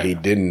 I mean, he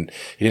didn't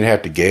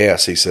have to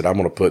guess. He said, "I'm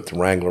going to put the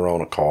Wrangler on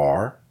a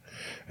car,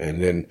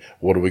 and then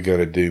what are we going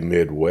to do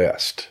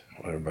Midwest?"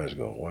 Everybody's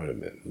going, "Wait a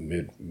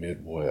minute,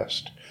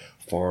 Midwest,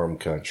 farm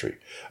country.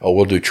 Oh,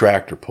 we'll do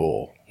tractor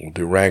pull. We'll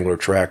do Wrangler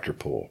tractor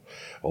pull.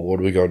 Well, what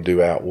are we going to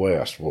do out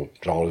west? Well,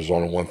 there's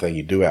only one thing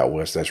you do out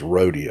west. That's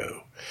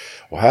rodeo.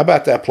 Well, how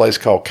about that place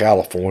called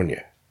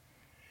California?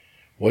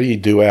 What do you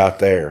do out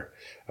there?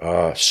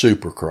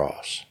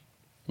 Supercross."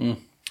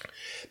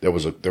 There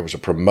was a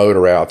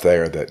promoter out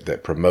there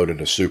that promoted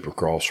a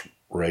Supercross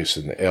race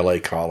in the LA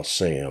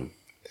Coliseum.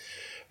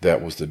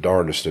 That was the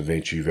darndest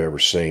event you've ever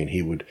seen.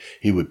 He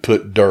would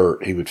put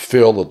dirt. He would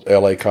fill the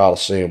LA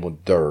Coliseum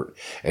with dirt,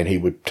 and he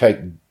would take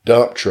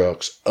dump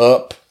trucks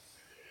up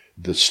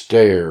the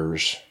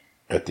stairs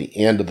at the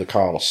end of the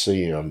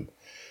Coliseum,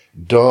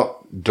 dump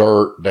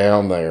dirt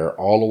down there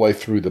all the way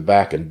through the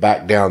back and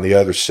back down the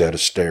other set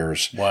of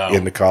stairs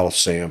in the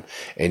Coliseum,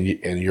 and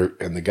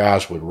the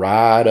guys would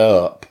ride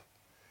up,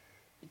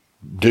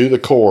 do the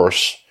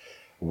course,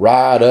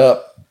 ride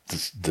up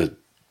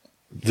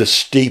the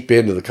steep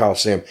end of the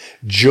Coliseum,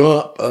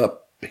 jump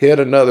up, hit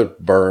another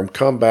berm,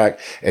 come back,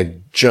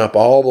 and jump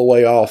all the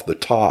way off the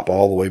top,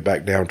 all the way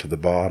back down to the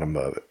bottom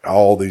of it.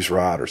 All these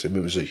riders. I mean,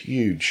 it was a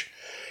huge,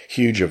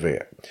 huge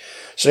event.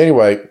 So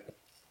anyway,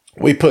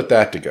 we put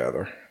that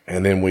together,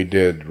 and then we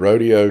did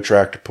rodeo,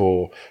 tractor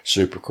pull,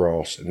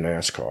 Supercross, and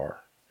NASCAR.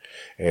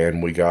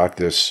 And we got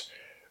this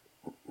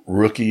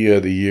Rookie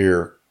of the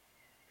Year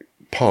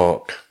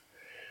punk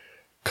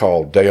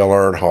called Dale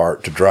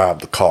Earnhardt to drive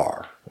the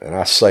car. And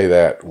I say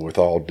that with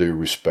all due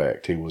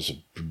respect. He was a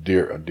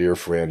dear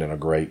friend and a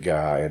great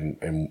guy,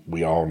 and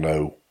we all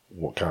know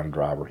what kind of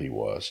driver he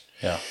was.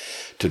 Yeah.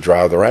 To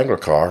drive the Wrangler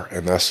car,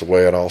 and that's the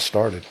way it all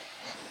started.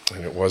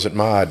 And it wasn't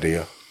my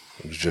idea.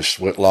 It was just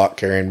Whitlock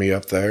carrying me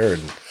up there,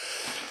 and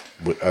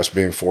us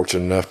being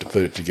fortunate enough to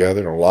put it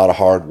together, and a lot of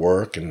hard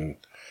work. And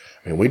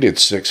we did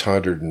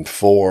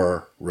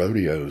 604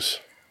 rodeos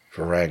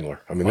for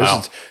Wrangler. I mean,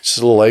 this is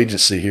a little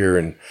agency here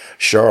in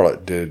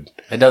Charlotte did.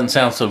 It doesn't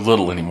sound so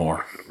little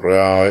anymore.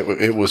 Well,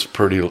 it was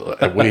pretty.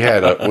 We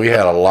had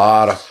a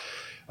lot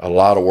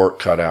of work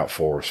cut out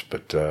for us,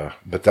 but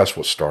that's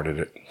what started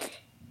it.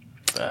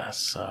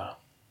 That's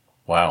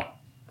wow.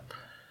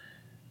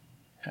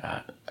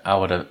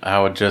 I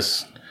would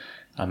just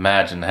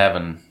imagine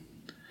having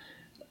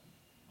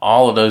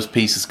all of those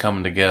pieces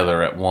coming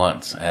together at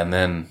once, and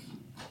then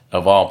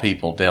of all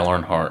people, Dale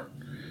Earnhardt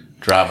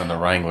driving the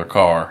Wrangler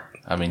car.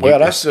 I mean,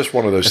 that's just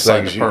one of those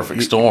things. Like the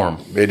perfect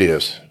storm. It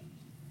is.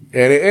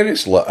 And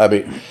it's, I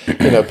mean,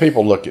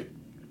 people look at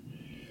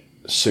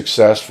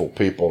successful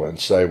people and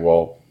say,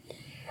 well,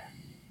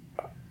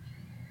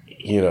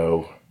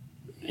 you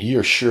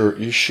sure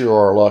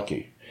are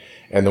lucky.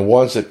 And the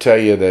ones that tell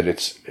you that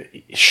it's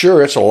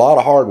a lot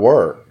of hard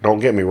work. Don't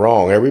get me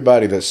wrong.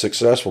 Everybody that's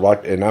successful,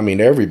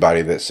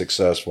 everybody that's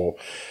successful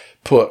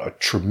put a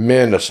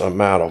tremendous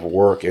amount of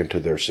work into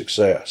their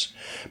success.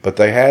 But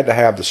they had to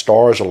have the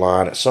stars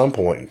align at some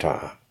point in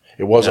time.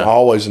 It wasn't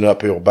always an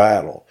uphill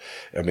battle.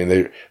 I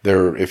mean,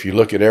 if you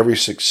look at every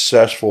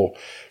successful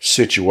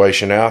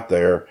situation out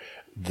there,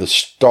 the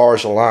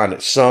stars aligned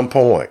at some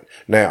point.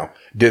 Now,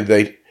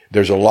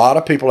 there's a lot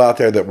of people out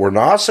there that were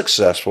not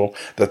successful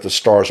that the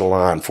stars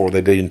aligned for.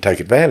 They didn't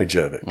take advantage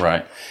of it.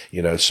 Right.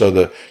 So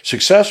the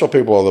successful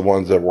people are the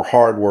ones that were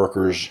hard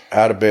workers,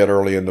 out of bed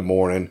early in the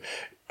morning,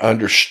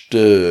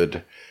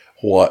 understood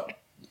what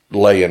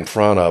lay in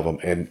front of them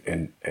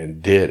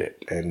and did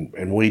it.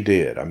 And we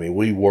did. I mean,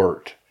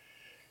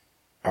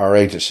 our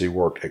agency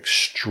worked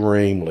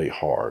extremely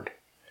hard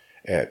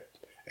at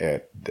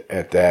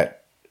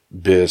that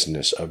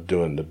business of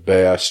doing the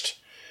best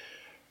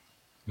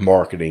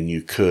marketing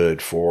you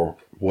could for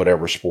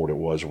whatever sport it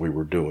was we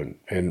were doing.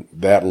 And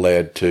that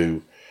led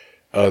to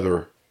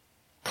other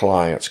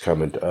clients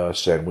coming to us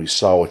saying, we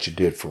saw what you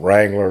did for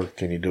Wrangler.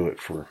 Can you do it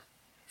for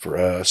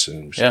us?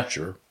 And we said,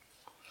 sure.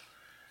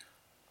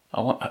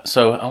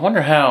 So I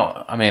wonder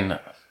how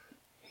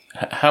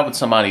would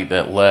somebody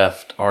that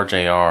left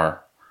RJR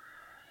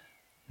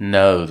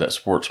know that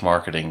sports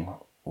marketing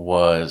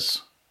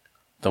was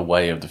the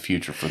way of the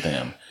future for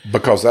them?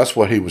 Because that's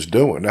what he was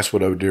doing. That's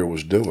what O'Dear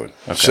was doing.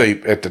 Okay.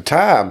 See, at the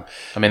time,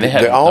 they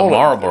had the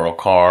Marlboro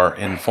car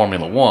in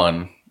Formula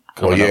One.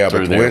 Well, yeah,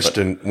 but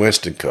the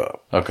Winston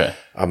Cup. Okay.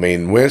 I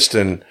mean,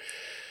 Winston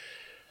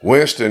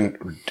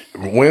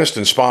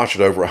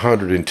sponsored over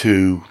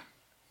 102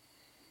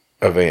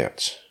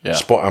 events. Yeah.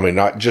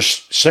 Not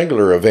just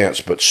singular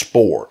events, but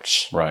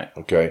sports. Right.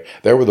 Okay.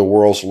 They were the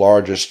world's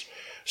largest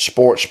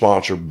sports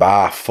sponsor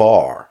by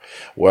far.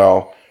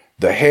 Well,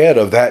 the head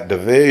of that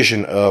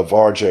division of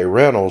R.J.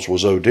 Reynolds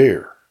was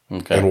O'Dear.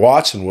 Okay. And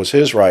Watson was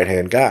his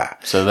right-hand guy.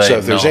 So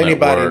if there's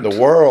anybody in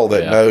the world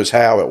that knows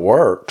how it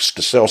works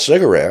to sell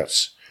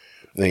cigarettes,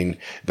 I mean,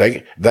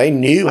 they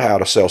knew how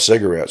to sell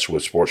cigarettes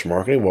with sports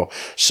marketing. Well,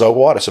 so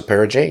what? It's a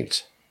pair of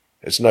jeans.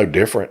 It's no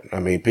different. I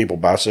mean, people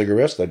buy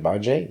cigarettes, they buy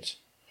jeans.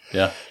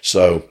 Yeah.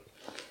 So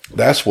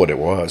that's what it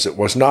was. It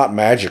was not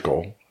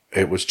magical.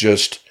 It was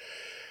just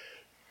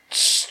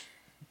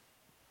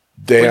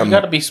damn. Well, you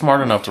got to be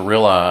smart enough to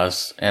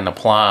realize and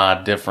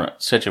apply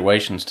different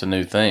situations to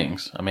new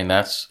things. I mean,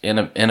 that's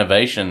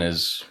innovation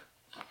is,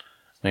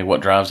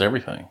 what drives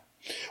everything.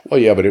 Well,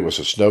 yeah, but it was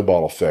a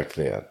snowball effect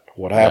then.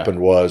 What happened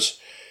was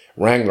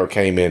Wrangler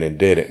came in and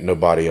did it, and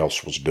nobody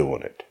else was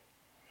doing it.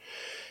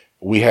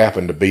 We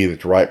happened to be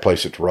at the right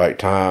place at the right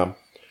time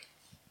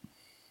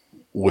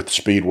with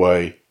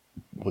Speedway,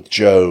 with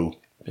Joe.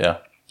 Yeah.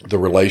 The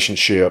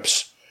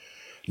relationships.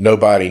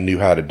 Nobody knew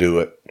how to do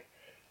it.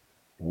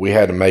 We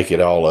had to make it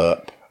all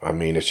up. I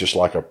mean, it's just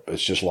like a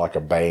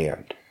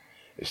band.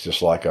 It's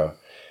just like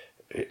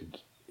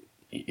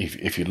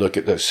if you look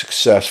at the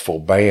successful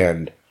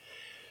band,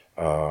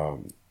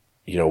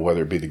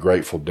 whether it be the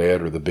Grateful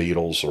Dead or the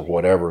Beatles or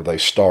whatever, they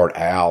start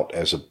out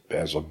as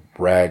a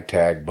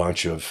ragtag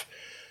bunch of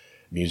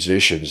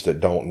musicians that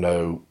don't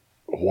know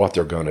what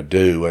they're going to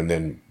do, and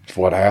then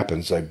what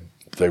happens?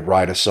 They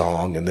write a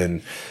song, and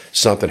then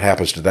something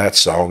happens to that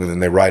song, and then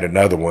they write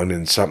another one,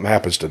 and something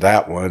happens to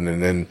that one,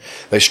 and then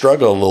they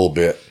struggle a little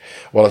bit.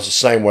 Well, it's the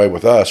same way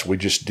with us. We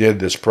just did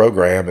this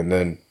program, and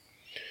then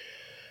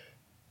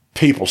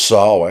people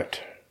saw it,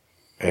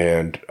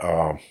 and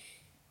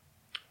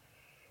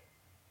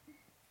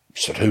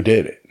said, "Who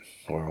did it?"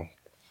 Well,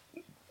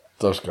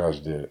 those guys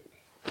did it,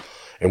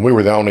 and we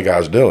were the only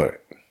guys doing it.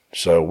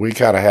 So we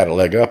kind of had a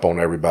leg up on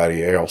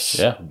everybody else,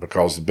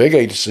 because the big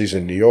agencies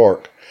in New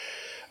York,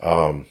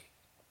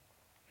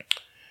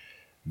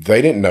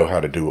 they didn't know how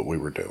to do what we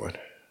were doing.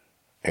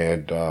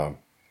 And as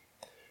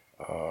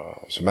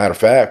a matter of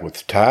fact, with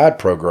the Tide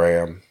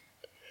program,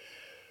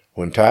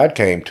 when Tide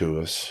came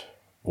to us,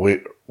 we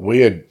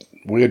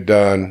had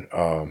done,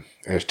 and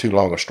it's too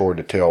long a story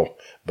to tell,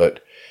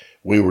 but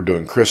we were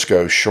doing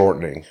Crisco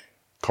shortening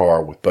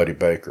car with Buddy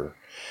Baker.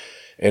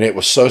 And it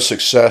was so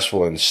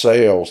successful in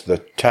sales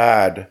that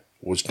Tide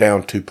was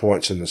down 2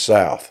 points in the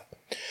South.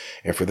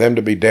 And for them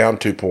to be down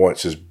 2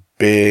 points is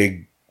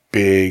big,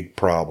 big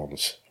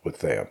problems with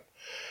them.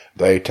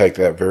 They take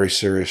that very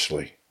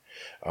seriously.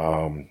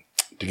 To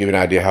give you an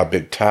idea how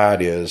big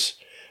Tide is,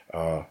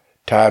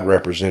 Tide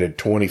represented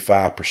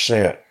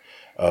 25%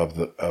 of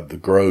the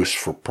gross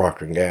for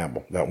Procter &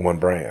 Gamble, that one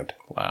brand.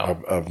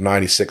 Wow. Of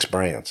 96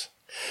 brands.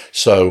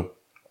 So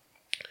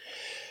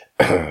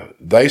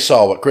they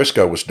saw what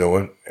Crisco was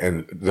doing,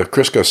 and the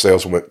Crisco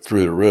sales went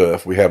through the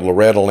roof. We had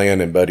Loretta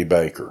Lynn and Buddy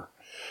Baker.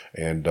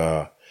 And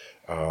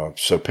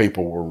so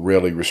people were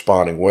really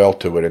responding well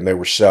to it, and they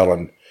were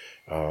selling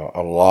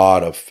a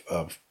lot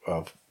of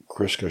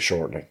Crisco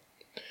shortening.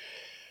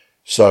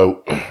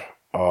 So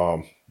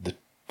the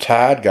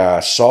Tide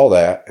guy saw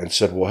that and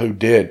said, well, who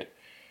did?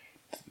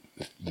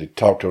 They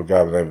talked to a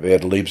guy by the name of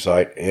Ed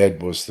Liebzeit.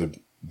 Ed was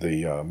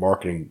the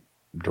marketing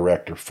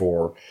director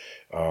for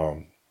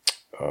the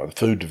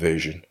food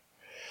division.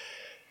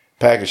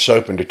 Packaged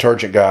soap and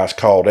detergent guys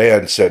called Ed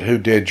and said, who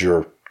did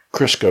your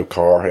Crisco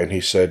car? And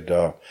he said,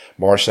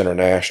 Mars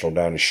International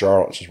down in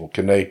Charlotte. And says, well,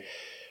 could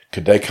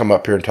they come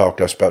up here and talk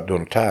to us about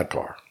doing a Tide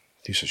car?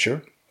 He said,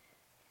 sure.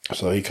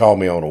 So he called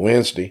me on a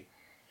Wednesday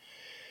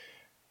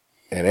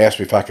and asked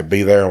me if I could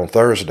be there on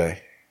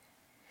Thursday.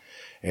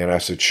 And I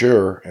said,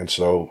 sure. And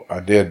so I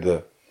did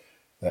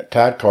that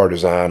Tide car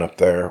design up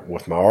there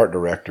with my art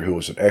director, who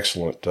was an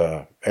excellent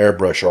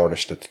airbrush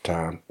artist at the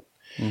time.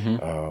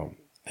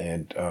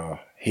 Mm-hmm.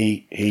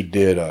 He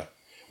did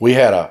we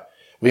had a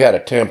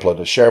template,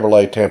 a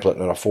Chevrolet template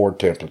and a Ford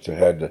template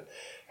that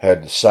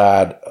had the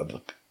side of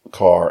the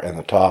car and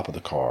the top of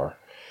the car,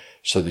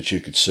 so that you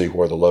could see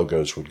where the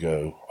logos would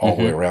go all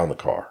the way around the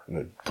car. And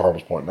the car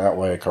was pointing that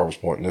way, the car was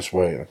pointing this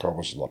way, and the car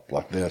was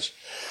like this.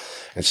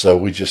 And so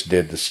we just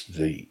did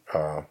the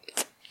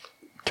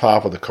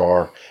top of the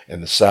car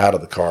and the side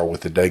of the car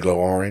with the Dayglow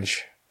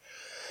orange.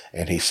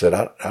 And he said,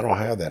 I don't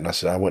have that. And I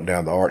said, I went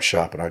down to the art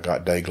shop and I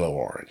got Dayglow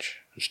orange.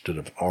 Instead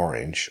of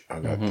orange, I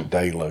got the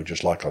Dayglow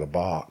just like on the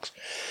box.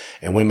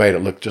 And we made it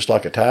look just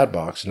like a Tide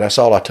box. And that's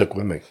all I took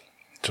with me.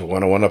 So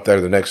when I went up there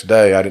the next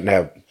day, I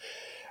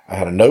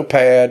had a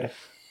notepad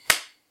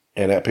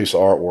and that piece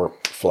of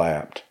artwork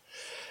flapped.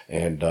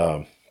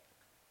 And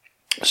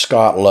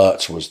Scott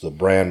Lutz was the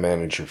brand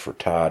manager for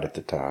Tide at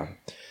the time.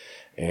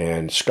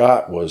 And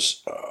Scott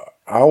was,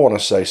 I want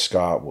to say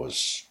Scott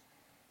was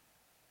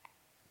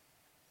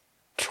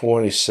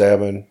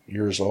 27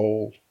 years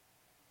old.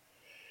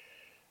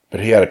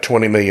 But he had a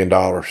 $20 million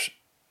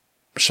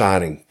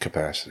signing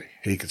capacity.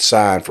 He could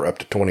sign for up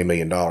to $20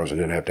 million and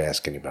didn't have to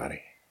ask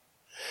anybody.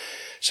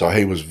 So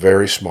he was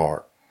very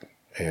smart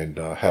and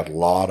had a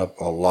lot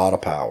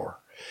of power.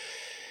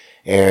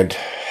 And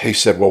he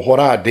said, well, what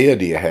idea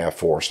do you have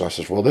for us? And I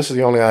said, well, this is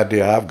the only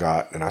idea I've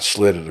got. And I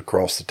slid it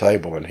across the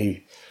table, and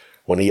he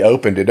When he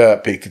opened it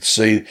up, you could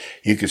see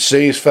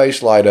his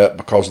face light up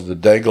because of the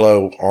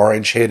Dayglow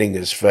orange hitting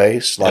his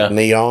face like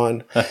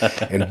neon.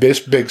 And this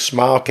big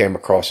smile came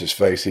across his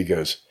face. He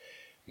goes,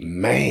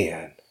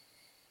 "Man,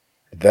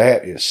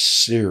 that is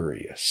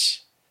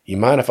serious. You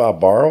mind if I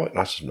borrow it?" And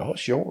I said, "No,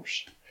 it's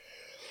yours."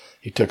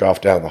 He took off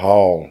down the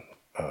hall,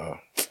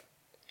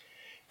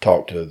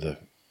 talked to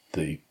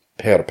the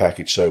head of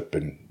packaged soap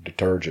and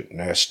detergent and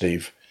asked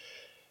Steve,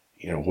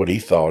 what he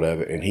thought of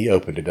it. And he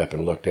opened it up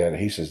and looked at it.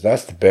 He says,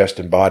 "That's the best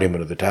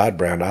embodiment of the Tide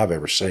brand I've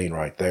ever seen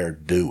right there.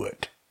 Do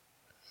it."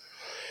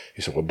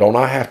 He said, "Well, don't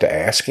I have to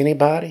ask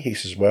anybody?" He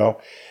says,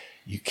 "Well,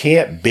 you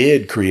can't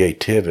bid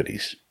creativity,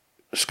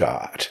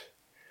 Scott.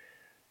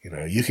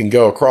 You can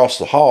go across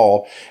the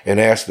hall and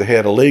ask the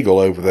head of legal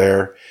over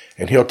there,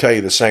 and he'll tell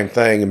you the same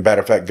thing. And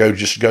matter of fact, go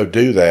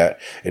do that.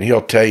 And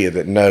he'll tell you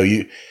that no,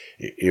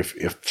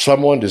 if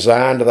someone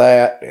designed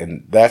that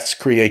and that's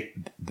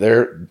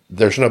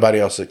there's nobody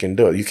else that can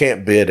do it. You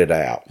can't bid it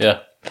out."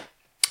 Yeah.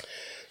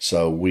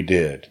 So we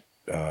did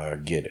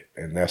get it,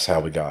 and that's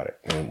how we got it.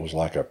 And it was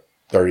like a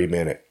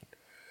 30-minute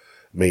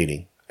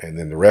meeting, and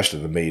then the rest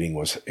of the meeting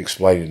was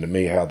explaining to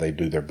me how they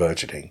do their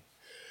budgeting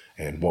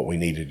and what we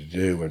needed to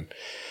do. And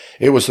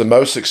it was the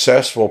most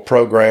successful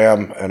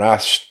program, and I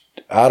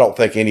don't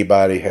think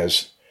anybody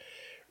has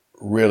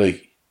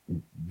really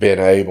been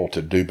able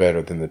to do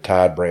better than the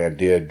Tide brand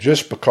did,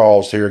 just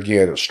because here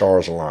again the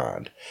stars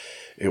aligned.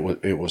 It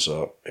was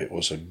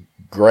a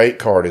great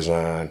car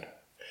design.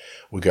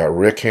 We got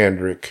Rick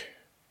Hendrick,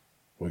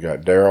 we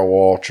got Darrell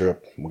Waltrip,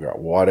 we got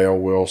Waddell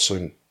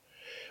Wilson,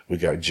 we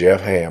got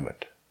Jeff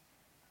Hammond.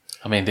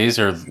 I mean, these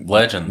are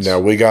legends. Now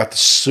we got the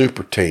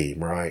super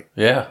team, right?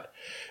 Yeah.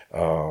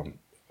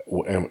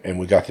 And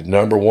we got the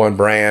number one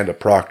brand of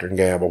Procter &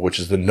 Gamble, which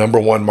is the number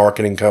one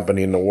marketing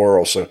company in the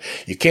world. So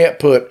you can't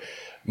put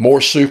more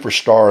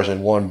superstars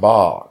in one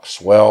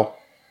box. Well,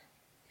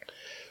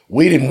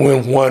 we didn't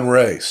win one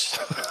race.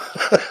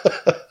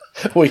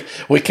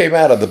 We came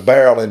out of the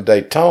barrel in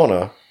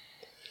Daytona.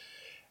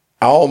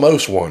 I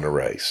almost won a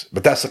race,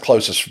 but that's the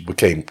closest we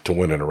came to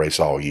winning a race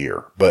all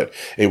year. But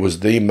it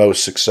was the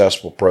most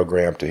successful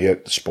program to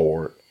hit the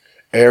sport.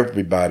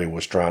 Everybody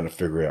was trying to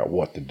figure out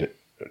what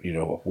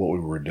we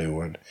were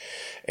doing.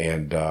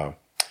 And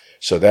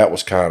so that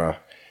was kind of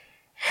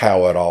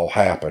how it all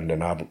happened.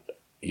 And I'd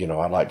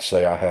like to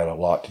say I had a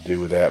lot to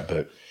do with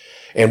that,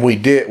 and we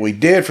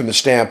did from the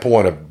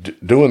standpoint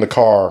of doing the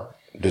car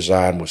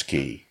design was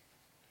key.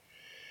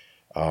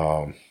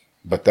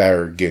 But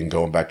there again,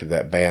 going back to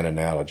that band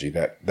analogy,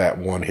 that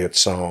one hit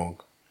song,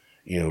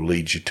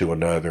 leads you to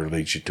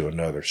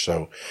another.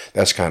 So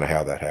that's kind of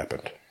how that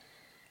happened.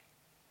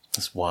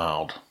 It's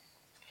wild.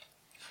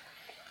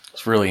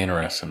 It's really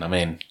interesting. I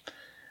mean,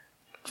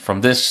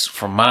 from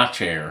my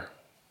chair,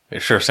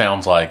 it sure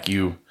sounds like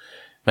you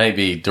may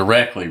be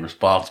directly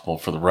responsible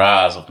for the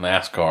rise of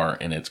NASCAR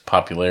and its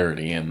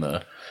popularity in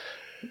the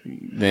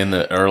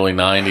early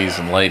 90s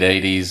and late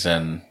 80s.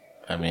 And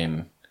I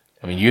mean,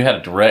 you had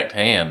a direct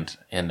hand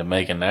into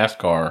making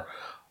NASCAR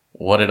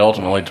what it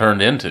ultimately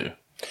turned into.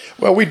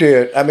 Well, we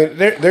did. I mean,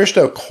 there's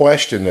no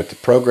question that the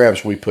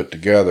programs we put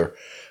together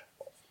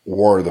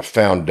were the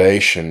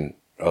foundation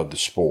of the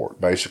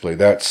sport. Basically,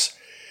 but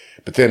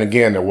then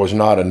again, there was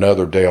not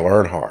another Dale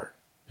Earnhardt.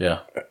 Yeah.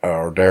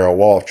 Or Darrell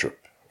Waltrip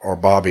or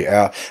Bobby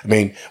Al. I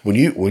mean, when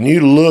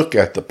you look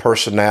at the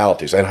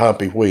personalities, and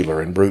Humpy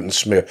Wheeler and Bruton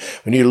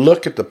Smith, when you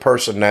look at the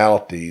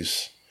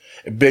personalities,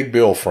 Big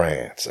Bill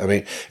France. I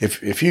mean,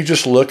 if you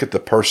just look at the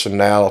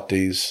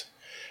personalities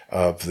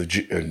of the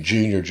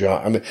Junior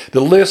John, I mean,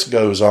 the list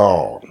goes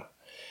on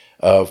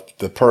of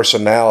the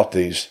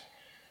personalities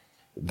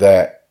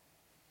that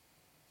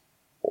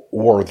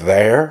were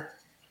there.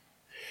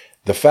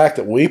 The fact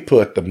that we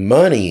put the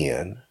money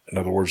in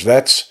other words,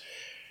 that's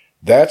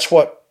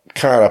what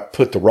kind of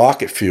put the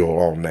rocket fuel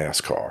on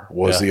NASCAR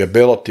was the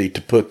ability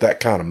to put that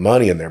kind of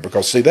money in there.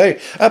 Because see,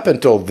 up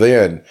until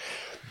then,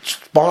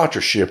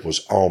 sponsorship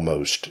was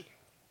almost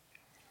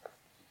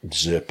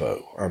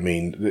Zippo. I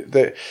mean,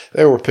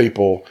 there were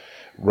people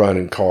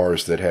running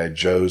cars that had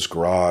Joe's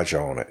Garage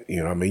on it.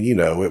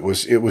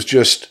 It was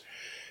just,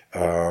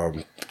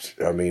 the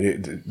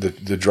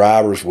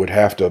drivers would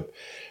have to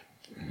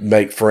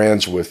make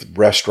friends with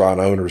restaurant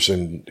owners.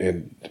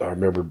 And I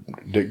remember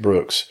Dick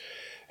Brooks,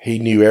 he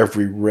knew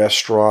every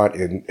restaurant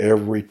in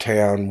every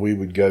town we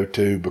would go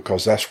to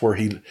because that's where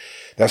he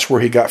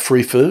got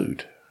free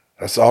food.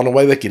 That's the only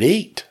way they could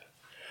eat.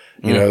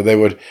 They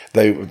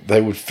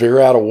would figure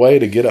out a way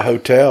to get a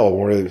hotel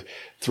where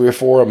 3 or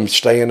 4 of them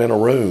staying in a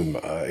room.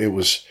 It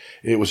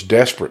was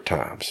desperate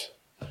times.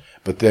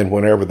 But then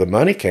whenever the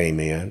money came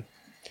in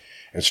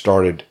and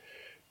started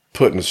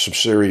putting some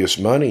serious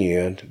money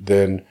in,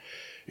 then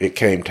it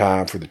came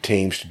time for the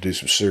teams to do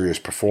some serious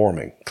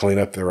performing, clean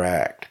up their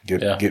act,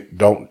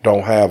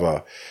 don't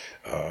have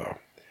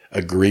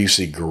a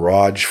greasy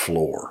garage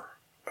floor.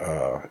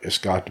 It's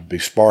got to be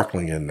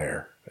sparkling in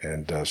there.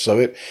 And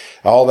so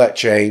all that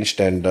changed,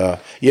 and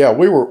we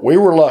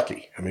were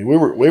lucky. I mean, we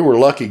were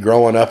lucky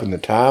growing up in the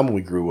time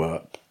we grew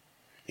up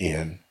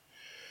in.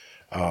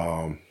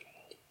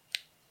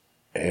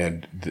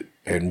 and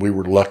we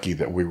were lucky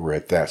that we were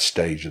at that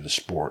stage of the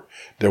sport.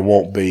 There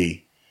won't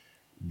be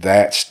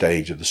that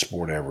stage of the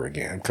sport ever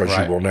again because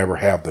Right. you will never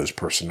have those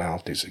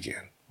personalities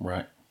again.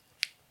 Right.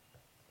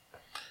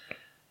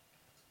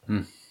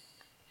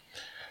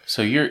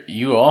 So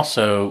you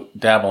also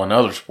dabble in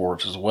other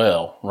sports as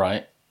well,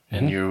 right?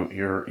 And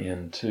you're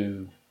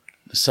into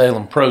the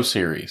Salem Pro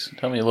Series.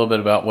 Tell me a little bit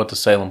about what the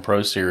Salem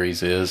Pro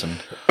Series is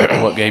and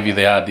what gave you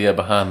the idea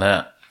behind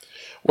that.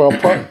 Well,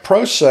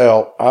 pro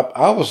sail,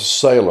 I was a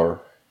sailor.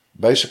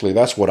 Basically,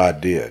 that's what I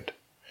did.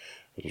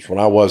 Because when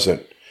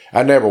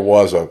I never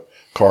was a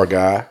car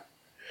guy.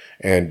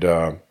 And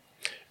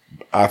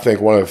I think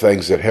one of the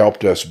things that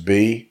helped us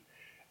be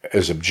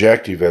as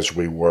objective as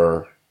we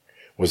were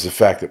was the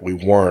fact that we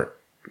weren't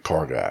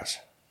car guys.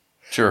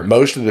 Sure.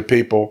 Most of the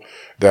people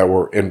that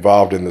were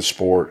involved in the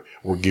sport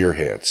were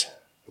gearheads.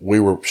 We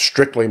were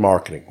strictly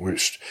marketing.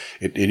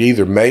 It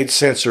either made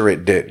sense or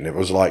it didn't. It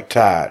was like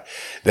Tide.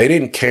 They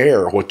didn't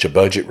care what your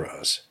budget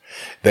was.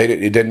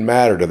 It didn't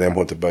matter to them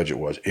what the budget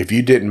was. If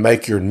you didn't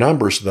make your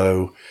numbers,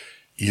 though,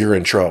 you're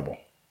in trouble.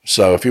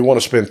 So if you want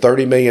to spend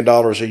 $30 million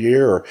a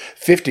year or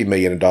 $50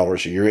 million a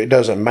year, it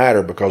doesn't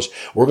matter because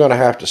we're going to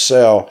have to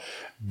sell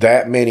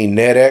that many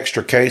net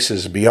extra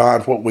cases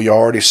beyond what we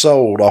already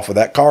sold off of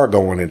that car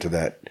going into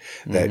that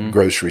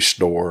grocery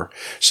store.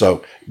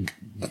 So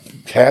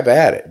have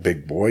at it,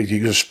 big boy.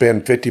 You can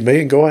spend $50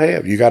 million, go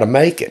ahead. You got to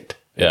make it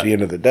at the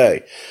end of the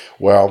day.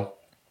 Well,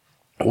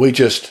 we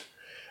just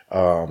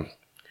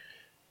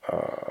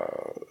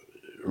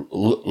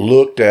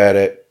looked at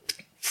it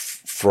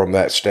from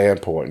that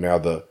standpoint. Now,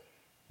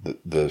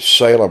 the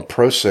Salem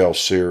Pro Sail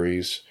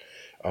Series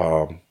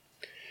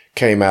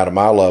came out of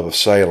my love of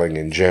sailing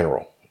in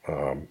general.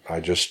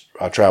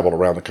 I traveled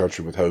around the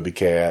country with Hobie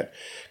Cat,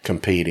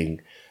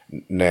 competing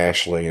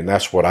nationally, and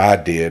that's what I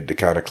did to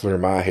kind of clear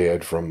my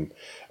head from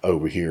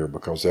over here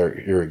because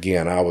here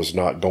again, I was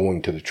not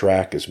going to the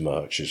track as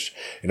much.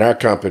 In our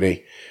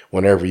company,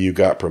 whenever you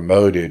got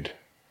promoted,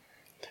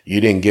 you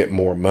didn't get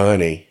more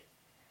money.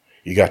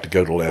 You got to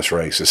go to less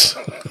races.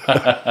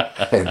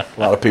 And a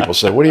lot of people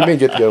say, what do you mean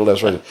get to go to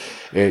less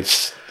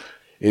races?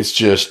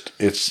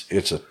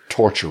 It's a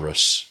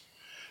torturous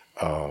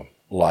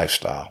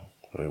lifestyle.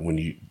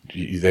 When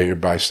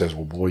everybody says,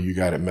 well, boy, you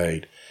got it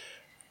made.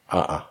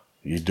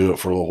 You do it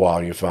for a little while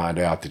and you find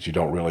out that you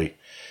don't really,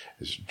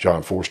 as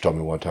John Force told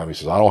me one time, he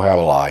says, I don't have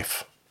a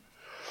life.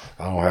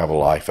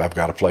 I've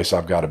got a place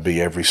I've got to be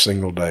every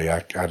single day.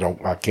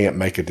 I can't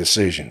make a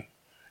decision.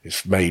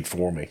 It's made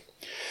for me.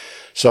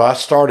 So I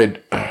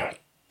started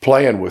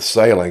playing with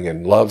sailing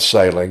and loved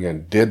sailing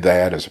and did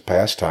that as a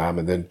pastime.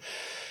 And then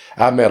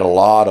I met a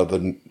lot of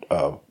the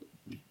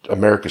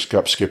America's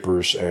Cup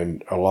skippers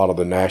and a lot of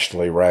the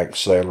nationally ranked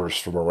sailors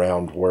from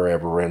around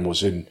wherever, and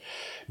was in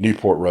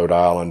Newport, Rhode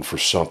Island for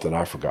something.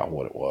 I forgot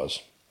what it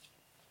was.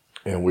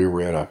 And we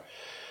were in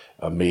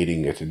a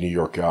meeting at the New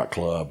York Yacht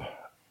Club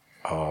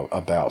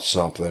about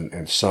something,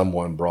 and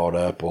someone brought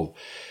up, well,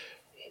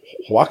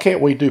 why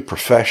can't we do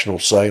professional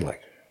sailing?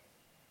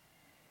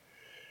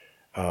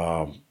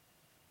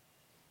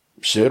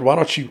 Sid, why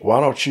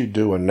don't you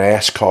do a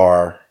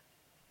NASCAR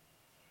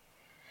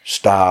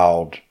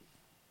styled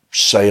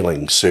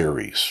sailing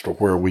series to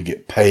where we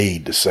get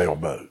paid to sail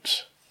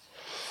boats?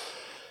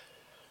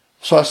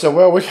 So I said,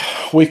 well,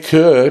 we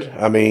could.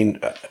 I mean,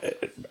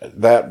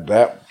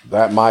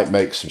 that might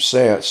make some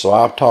sense. So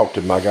I've talked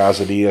to my guys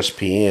at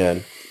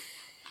ESPN,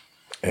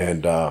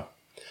 and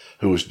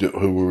who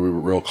we were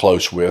real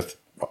close with,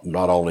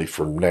 not only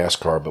for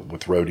NASCAR but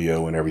with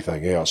rodeo and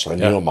everything else. I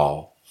knew them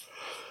all.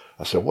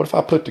 I said, what if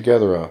I put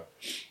together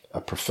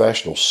a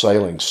professional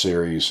sailing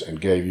series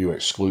and gave you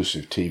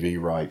exclusive TV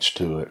rights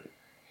to it?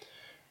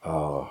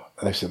 And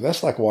they said,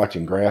 that's like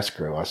watching grass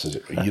grow. I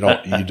said, you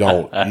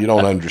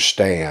don't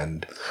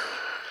understand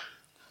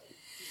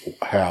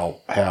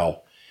how.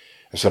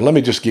 I said, let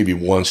me just give you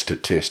one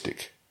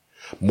statistic.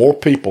 More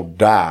people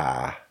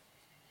die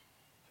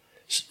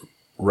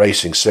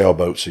racing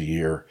sailboats a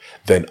year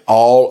than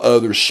all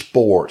other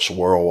sports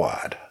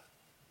worldwide.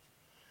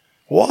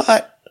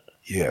 What?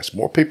 Yes,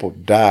 more people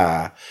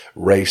die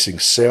racing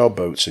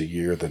sailboats a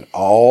year than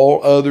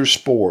all other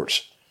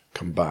sports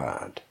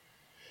combined.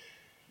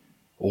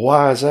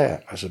 Why is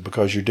that? I said,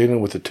 because you're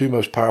dealing with the two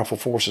most powerful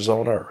forces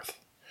on earth,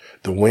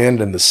 the wind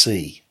and the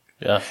sea.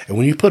 Yeah. And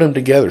when you put them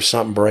together,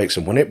 something breaks.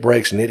 And when it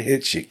breaks and it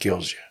hits you, it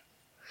kills you.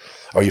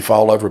 Or you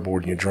fall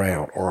overboard and you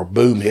drown. Or a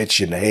boom hits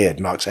you in the head,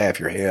 knocks half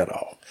your head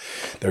off.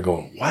 They're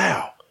going,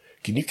 wow,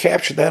 can you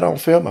capture that on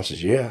film? I said,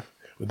 yeah.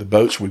 With the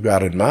boats we've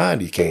got in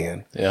mind, you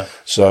can. Yeah.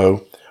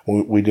 So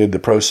we did the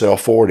Pro Sail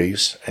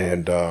 40s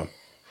and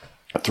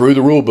threw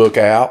the rule book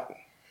out,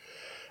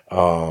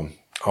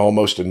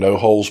 almost a no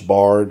holes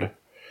barred.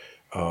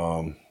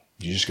 You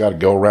just got to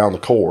go around the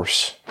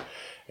course,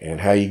 and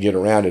how you get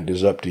around it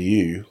is up to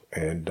you.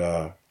 And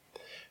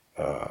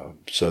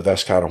so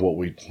that's kind of what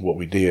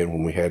we did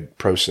when we had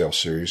Pro Sail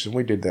Series, and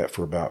we did that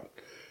for about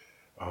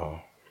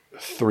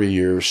 3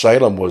 years.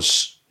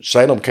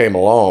 Salem came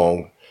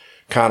along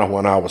kind of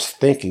when I was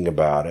thinking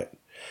about it,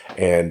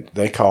 And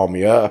they called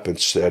me up and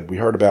said, we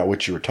heard about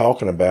what you were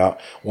talking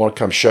about. Want to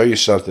come show you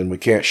something. We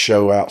can't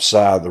show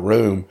outside the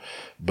room,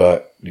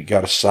 but you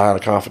got to sign a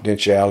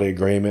confidentiality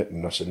agreement.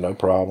 And I said, no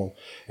problem.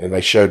 And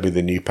they showed me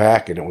the new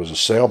packet. It was a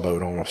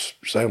sailboat on a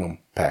Salem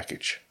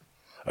package,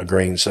 a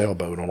green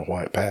sailboat on a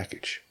white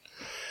package.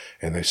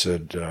 And they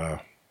said,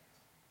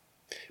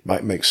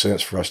 might make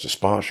sense for us to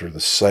sponsor the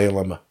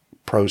Salem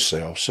Pro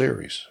Sail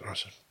series. And I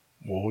said,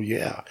 well,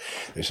 yeah.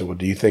 They said, well,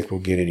 do you think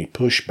we'll get any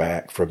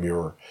pushback from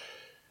your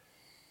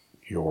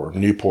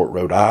Newport,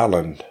 Rhode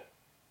Island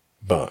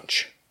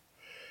bunch?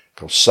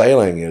 Because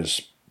sailing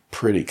is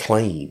pretty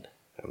clean.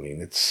 I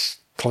mean, it's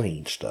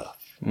clean stuff.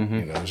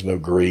 Mm-hmm. There's no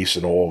grease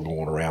and oil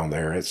going around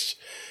there. It's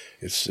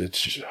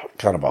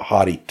kind of a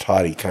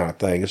hotty-toddy kind of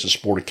thing. It's a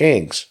sport of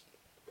kings.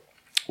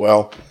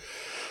 Well,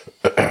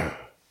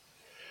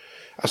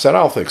 I said, I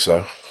don't think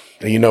so.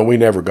 And, we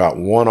never got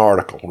one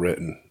article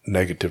written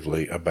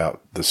negatively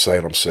about the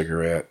Salem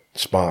Cigarette,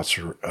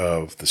 sponsor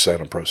of the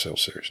Salem Pro Sail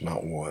Series.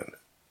 Not one.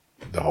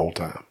 The whole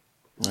time.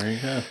 There you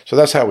go. So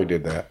that's how we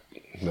did that.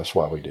 That's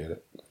why we did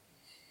it.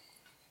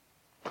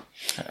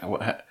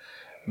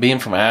 Being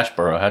from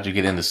Asheboro, how'd you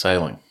get into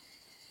sailing?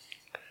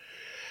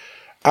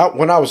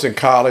 When I was in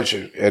college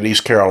at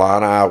East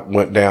Carolina, I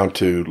went down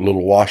to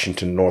Little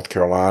Washington, North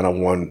Carolina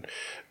one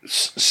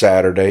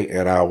Saturday,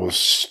 and I was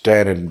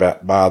standing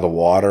by the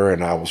water,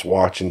 and I was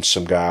watching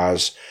some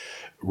guys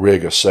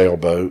rig a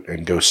sailboat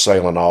and go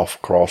sailing off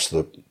across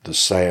the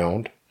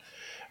sound.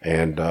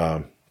 And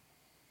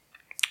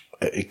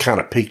it kind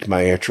of piqued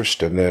my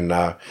interest. And then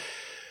I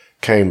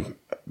came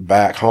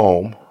back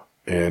home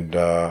and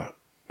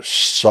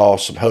saw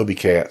some Hobie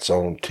Cats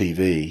on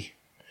TV.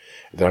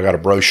 Then I got a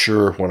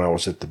brochure when I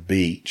was at the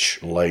beach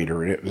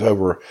later, and it was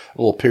over a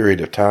little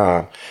period of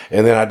time.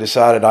 And then I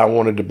decided I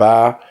wanted to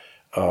buy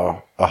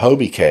a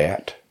Hobie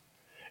Cat,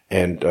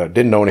 and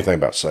didn't know anything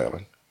about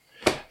sailing.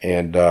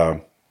 And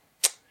the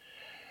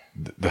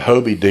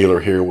Hobie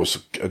dealer here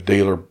was a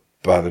dealer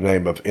by the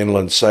name of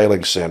Inland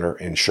Sailing Center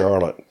in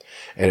Charlotte,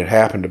 and it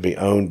happened to be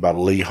owned by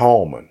Lee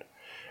Holman.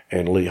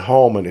 And Lee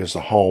Holman is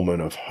the Holman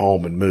of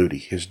Holman Moody.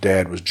 His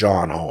dad was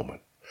John Holman.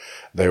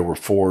 They were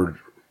Ford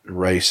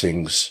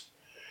Racing's.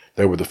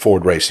 They were the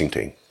Ford Racing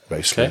team,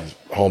 basically. Okay.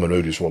 Holman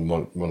Moody is one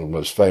of the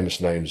most famous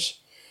names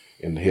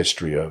in the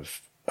history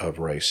of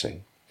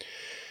racing.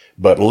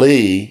 But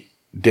Lee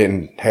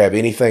didn't want to have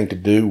anything to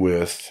do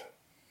with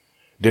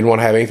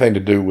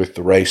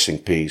the racing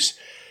piece.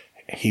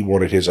 He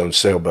wanted his own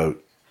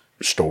sailboat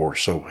store,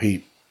 so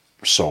he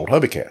sold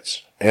Hobie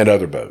Cats and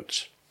other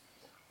boats.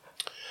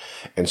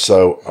 And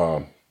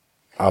so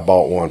I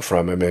bought one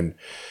from him and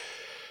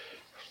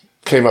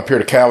came up here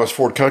to Calvin's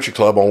Ford Country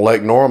Club on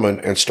Lake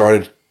Norman and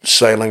started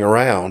sailing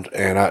around.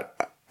 And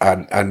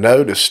I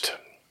noticed,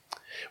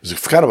 it was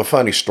kind of a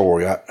funny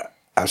story.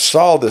 I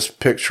saw this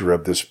picture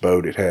of this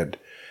boat. It had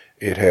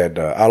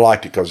I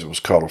liked it because it was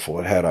colorful.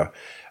 It had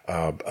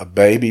a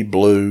baby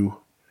blue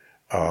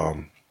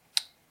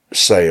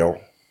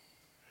sail,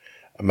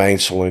 a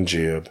mainsail and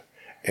jib,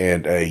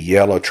 and a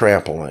yellow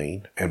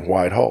trampoline and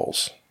white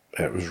hulls.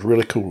 And it was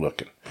really cool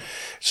looking.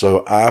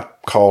 So I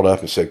called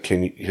up and said,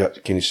 can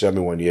you sell me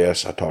one?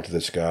 Yes. I talked to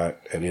this guy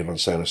at Inland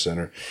Sailing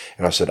Center,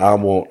 and I said, I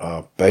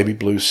want baby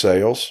blue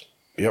sails.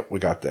 Yep, we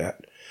got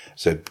that. I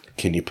said,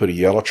 can you put a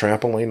yellow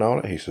trampoline on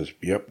it? He says,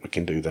 yep, we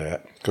can do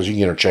that, because you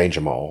can interchange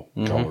them all,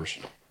 colors.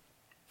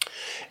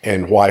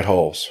 And white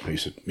hulls. He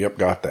said, yep,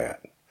 got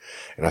that.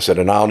 And I said,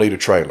 and I'll need a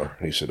trailer.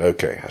 And he said,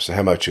 okay. I said,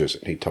 how much is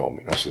it? And he told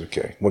me. And I said,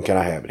 okay, when can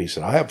I have it? He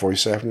said, I'll have it for you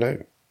this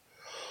afternoon.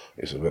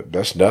 He said,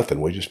 that's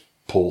nothing. We just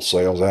pull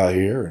sails out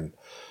here and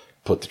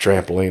put the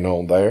trampoline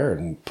on there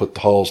and put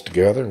the hulls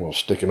together, and we'll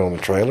stick it on the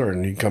trailer,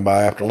 and you can come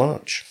by after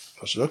lunch.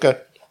 I said,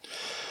 okay.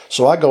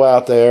 So I go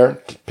out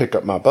there to pick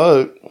up my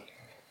boat,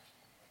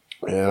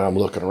 and I'm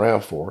looking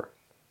around for it,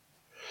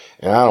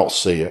 and I don't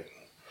see it.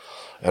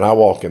 And I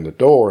walk in the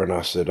door, and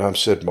I said, I'm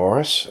Sid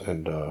Morris,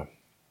 and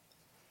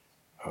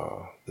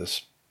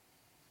this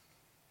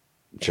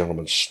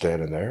gentleman's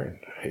standing there, and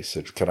he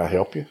said, can I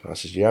help you? I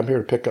said, yeah, I'm here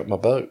to pick up my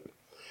boat.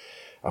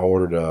 I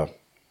ordered a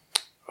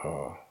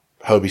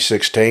Hobie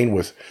 16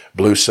 with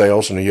blue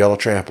sails and a yellow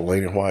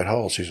trampoline and white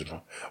hulls. He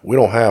said, we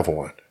don't have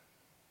one.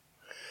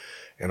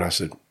 And I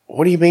said,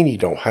 what do you mean you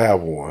don't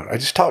have one? I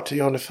just talked to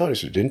you on the phone. He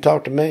said, didn't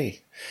talk to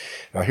me.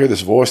 And I hear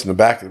this voice in the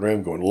back of the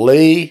room going,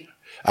 Lee,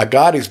 I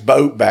got his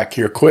boat back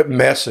here. Quit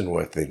messing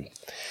with him.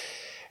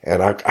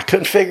 And I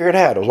couldn't figure it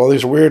out. It was all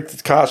these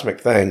weird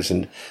cosmic things.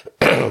 And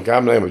a guy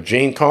by the name of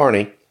Gene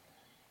Carney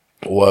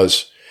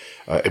went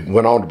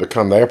on to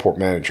become the airport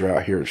manager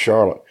out here in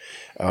Charlotte.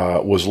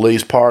 Was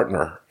Lee's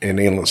partner in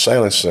the Inland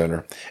Sailing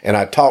Center. And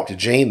I talked to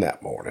Gene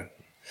that morning.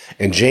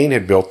 And Gene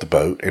had built the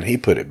boat, and he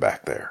put it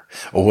back there.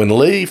 Well, when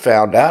Lee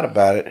found out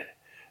about it,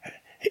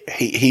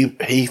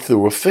 he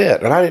threw a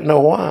fit. And I didn't know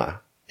why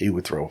he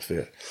would throw a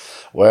fit.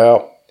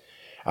 Well,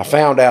 I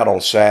found out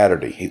on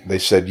Saturday. They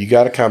said, you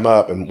got to come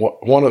up. And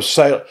one of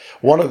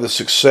the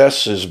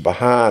successes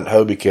behind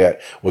Hobie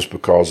Cat was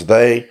because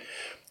they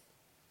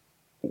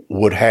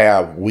would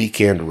have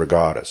weekend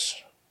regattas.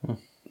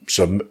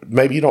 So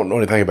maybe you don't know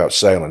anything about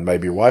sailing.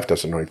 Maybe your wife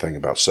doesn't know anything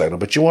about sailing,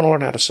 but you want to learn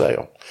how to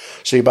sail.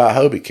 So you buy a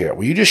Hobie kit.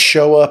 Well, you just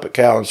show up at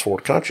Cowlins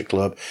Ford Country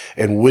Club,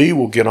 and we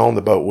will get on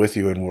the boat with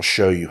you, and we'll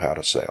show you how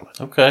to sail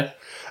it. Okay.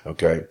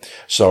 Okay.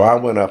 So I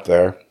went up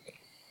there,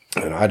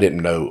 and I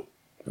didn't know.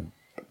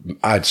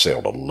 I'd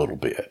sailed a little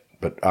bit,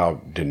 but I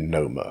didn't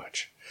know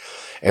much.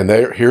 And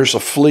here's a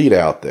fleet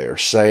out there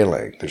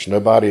sailing. There's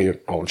nobody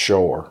on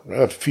shore.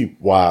 A few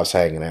wives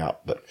hanging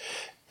out, but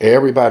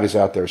everybody's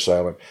out there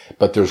sailing.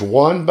 But there's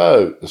one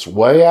boat that's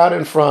way out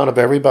in front of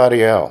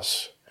everybody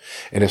else.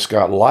 And it's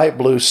got light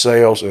blue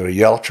sails and a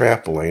yellow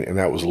trampoline, and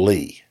that was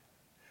Lee.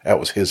 That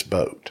was his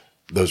boat.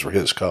 Those were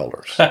his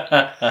colors.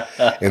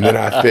 And then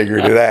I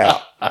figured it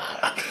out.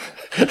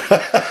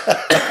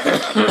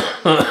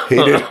 He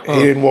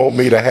didn't want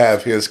me to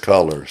have his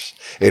colors.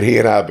 And he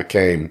and I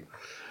became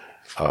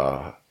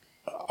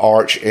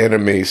arch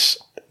enemies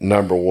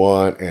number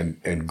one and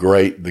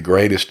the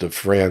greatest of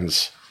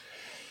friends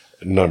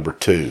number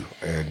two.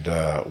 And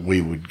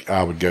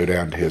I would go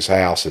down to his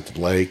house at the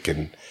lake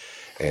and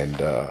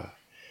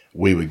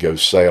we would go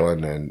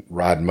sailing and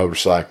riding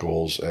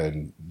motorcycles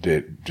and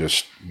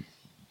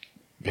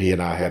he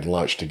and I had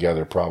lunch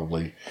together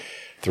probably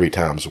 3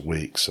 times a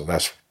week. So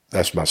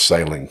that's my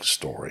sailing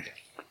story.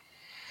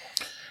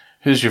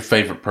 Who's your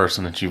favorite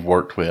person that you've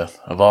worked with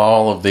of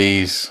all of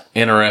these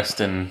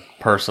interesting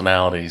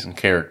personalities and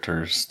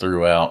characters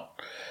throughout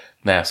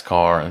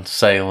NASCAR and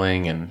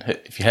sailing? And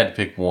if you had to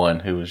pick one,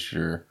 who was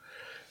your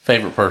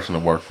favorite person to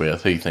work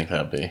with? Who do you think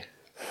that would be?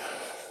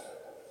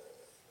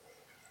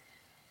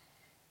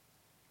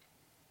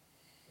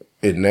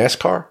 In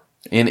NASCAR?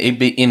 It'd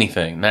be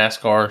anything.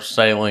 NASCAR,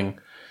 sailing.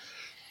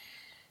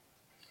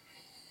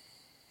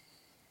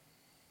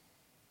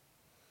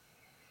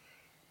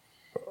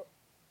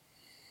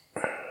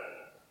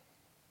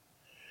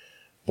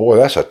 Boy,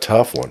 that's a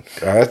tough one.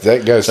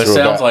 That goes. That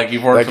sounds like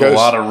you've worked with a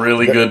lot of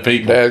really good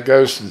people.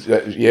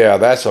 Yeah,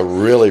 that's a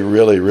really,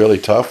 really, really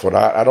tough one.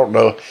 I don't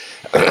know.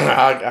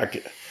 I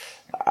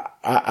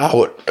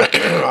would.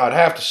 I'd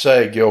have to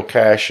say Gil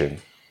Cashin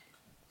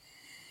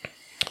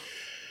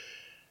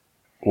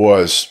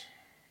was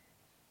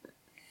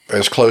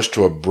as close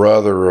to a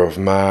brother of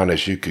mine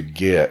as you could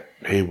get.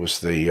 He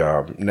was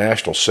the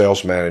national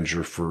sales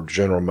manager for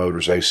General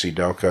Motors AC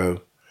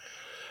Delco.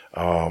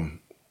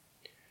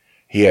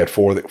 He had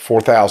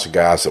 4,000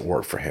 guys that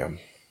worked for him.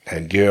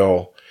 And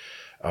Gil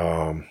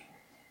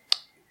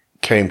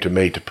came to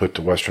me to put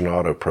the Western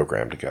Auto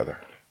program together.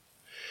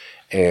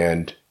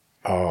 And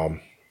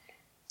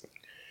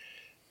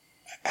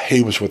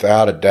he was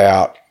without a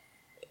doubt,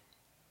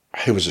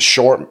 he was a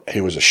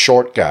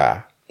short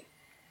guy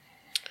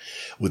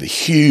with a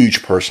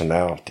huge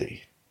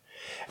personality.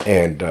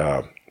 And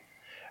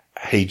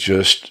he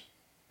just,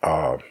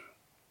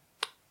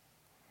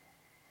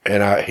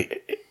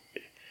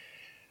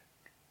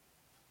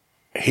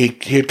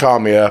 He'd call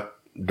me up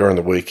during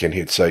the week and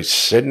he'd say,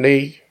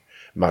 "Sidney,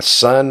 my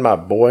son, my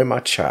boy, my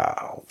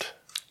child,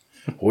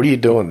 what are you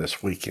doing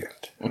this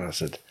weekend?" And I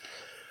said,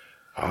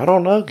 "I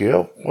don't know,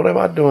 Gil. What am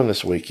I doing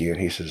this weekend?"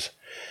 He says,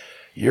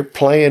 "You're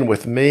playing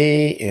with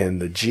me in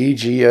the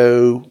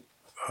GGO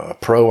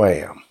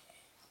Pro-Am."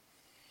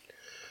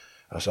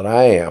 I said,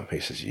 "I am." He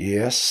says,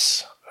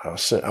 "Yes, I'm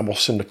going to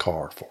send a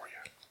car for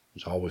you."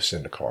 He's always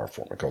send a car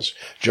for me because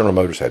General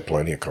Motors had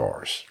plenty of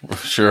cars.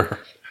 Sure.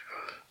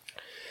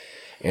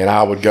 And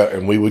I would go,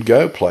 and we would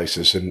go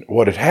places. And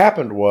what had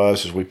happened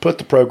was we put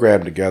the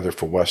program together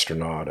for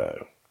Western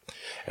Auto,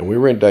 and we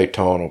were in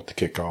Daytona with the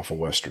kickoff of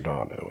Western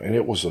Auto, and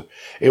it was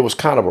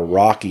kind of a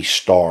rocky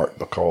start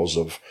because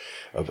of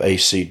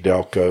AC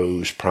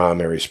Delco's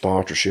primary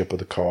sponsorship of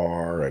the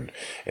car, and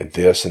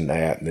this and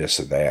that and this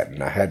and that,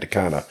 and I had to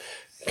kind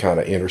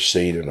of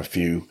intercede in a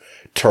few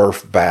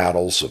turf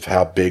battles of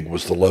how big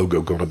was the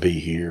logo going to be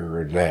here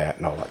and that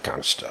and all that kind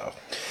of stuff.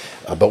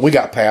 But we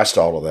got past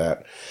all of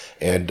that.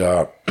 And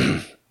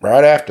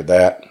right after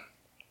that,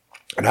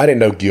 and I didn't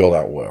know Gil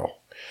that well,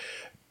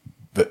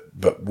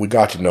 but we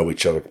got to know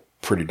each other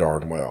pretty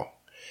darn well.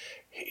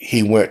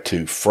 He went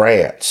to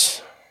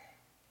France,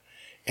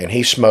 and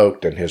he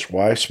smoked, and his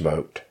wife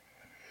smoked.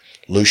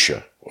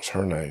 Lucia was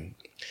her name.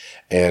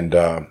 And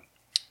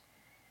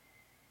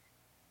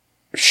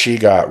she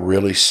got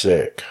really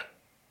sick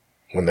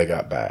when they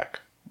got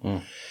back.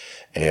 Mm.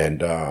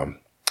 And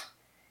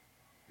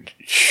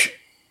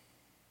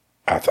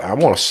I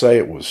want to say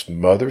it was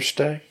Mother's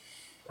Day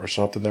or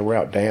something. They were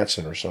out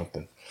dancing or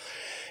something.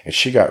 And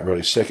she got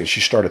really sick and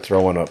she started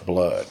throwing up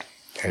blood.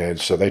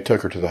 And so they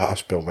took her to the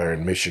hospital there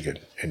in Michigan,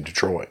 in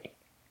Detroit.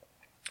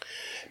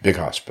 Big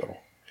hospital.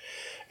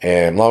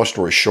 And long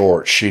story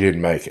short, she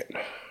didn't make it.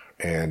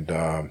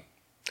 And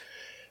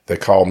they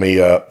called me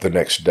up the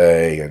next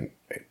day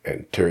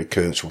and Terry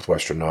Koontz with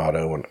Western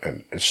Auto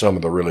and some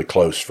of the really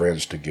close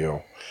friends to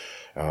Gil.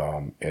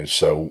 And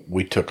so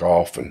we took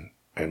off and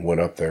went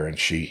up there, and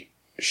she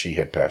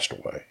had passed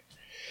away.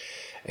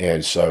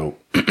 And so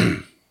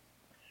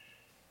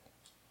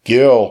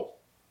Gil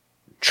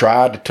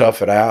tried to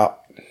tough it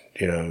out,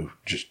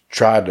 just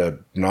tried to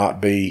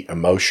not be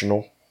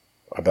emotional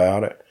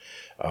about it.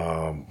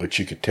 But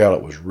you could tell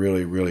it was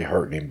really, really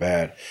hurting him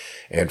bad.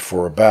 And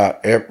for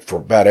about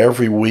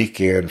every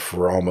weekend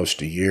for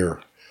almost a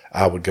year,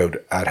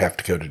 I'd have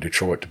to go to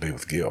Detroit to be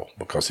with Gil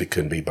because he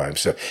couldn't be by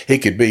himself. He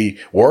could be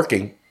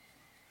working,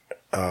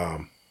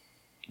 doing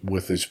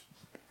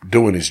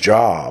his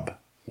job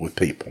with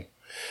people.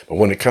 But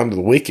when it come to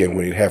the weekend,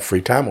 when he'd have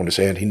free time on his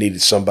hand, he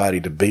needed somebody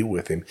to be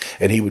with him,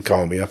 and he would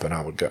call me up and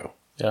I would go.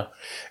 Yeah.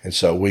 And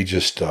so we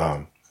just, he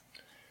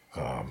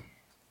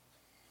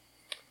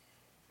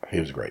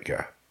was a great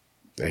guy.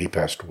 And he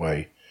passed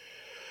away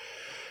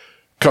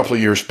a couple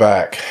of years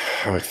back,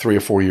 like 3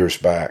 or 4 years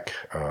back,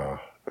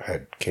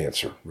 had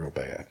cancer real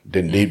bad.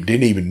 Didn't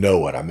even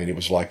know it. I mean, it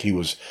was like he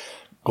was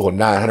going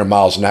 900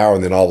 miles an hour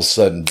and then all of a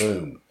sudden,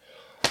 boom,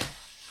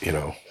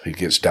 he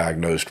gets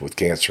diagnosed with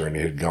cancer, and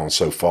it had gone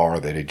so far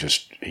that he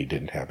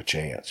didn't have a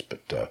chance.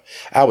 But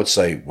I would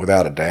say,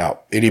 without a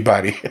doubt,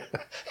 anybody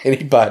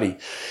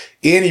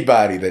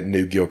that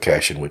knew Gil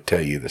Cashin would tell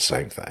you the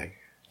same thing.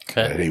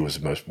 Okay. That he was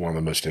one of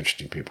the most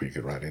interesting people you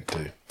could run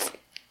into.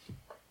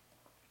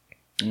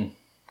 Mm.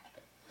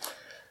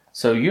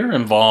 So you're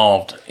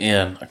involved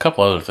in a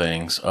couple other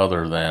things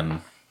other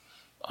than,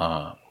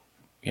 I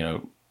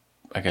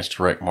guess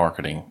direct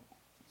marketing,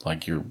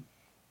 like your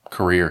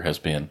career has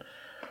been.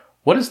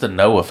 What is the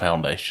NOAA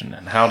Foundation,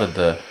 and how did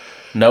the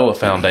NOAA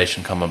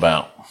Foundation come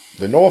about?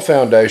 The NOAA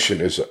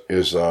Foundation is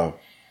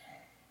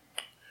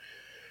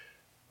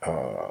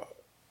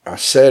I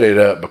set it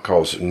up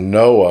because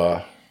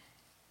NOAA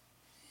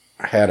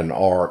had an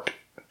ark,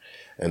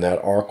 and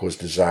that ark was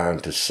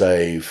designed to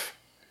save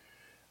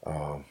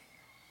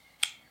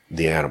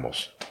the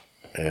animals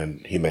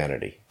and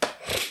humanity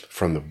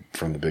from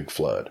the big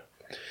flood.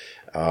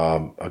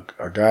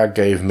 A guy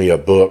gave me a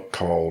book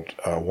called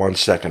 1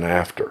 Second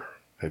After.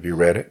 Have you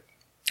read it?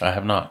 I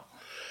have not.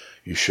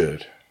 You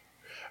should.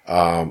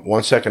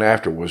 1 Second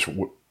After was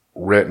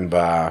written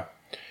by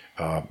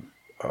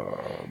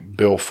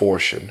Bill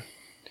Fortune,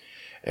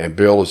 and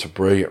Bill is a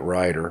brilliant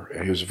writer.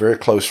 And he was a very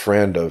close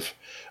friend of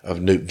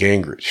Newt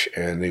Gingrich,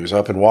 and he was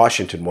up in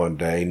Washington one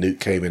day. Newt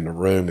came in the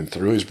room and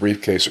threw his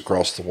briefcase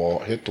across the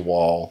wall, hit the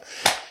wall,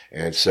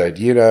 and said,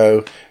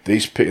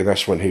 these people, and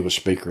that's when he was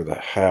Speaker of the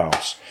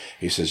House.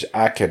 He says,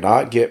 I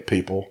cannot get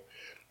people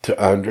to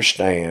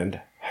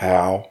understand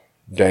how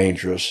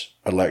dangerous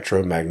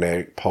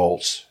electromagnetic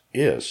pulse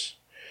is.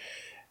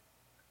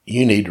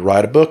 You need to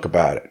write a book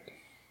about it.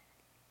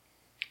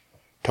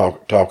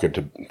 Talking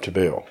to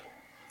Bill.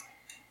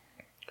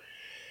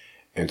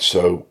 And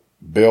so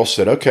Bill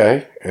said,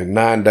 okay. And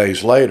 9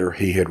 days later,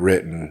 he had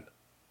written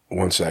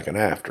 1 Second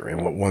After.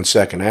 And what 1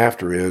 Second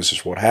After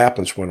is what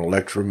happens when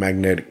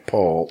electromagnetic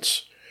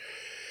pulse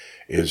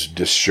is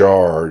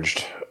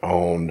discharged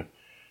on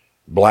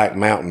Black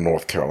Mountain,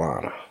 North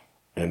Carolina,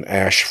 and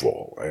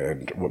Asheville.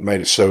 And what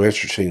made it so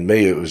interesting to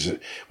me, it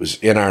was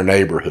in our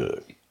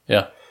neighborhood.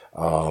 Yeah.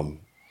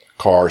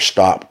 Cars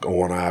stopped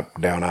going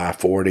down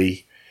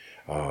I-40.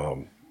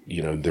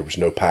 There was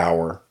no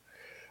power.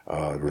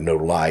 There were no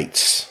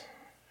lights.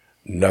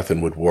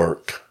 Nothing would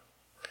work.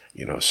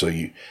 So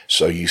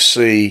you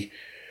see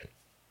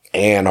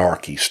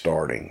anarchy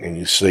starting, and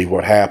you see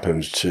what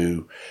happens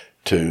to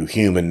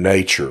human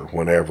nature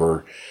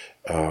whenever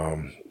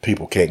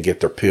people can't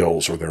get their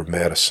pills or their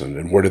medicine.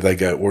 And where do they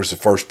go? Where's the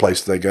first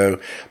place they go?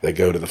 They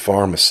go to the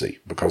pharmacy,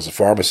 because the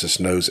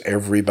pharmacist knows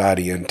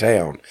everybody in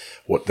town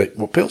what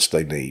pills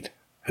they need.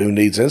 Who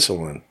needs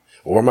insulin?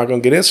 Or am I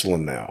going to get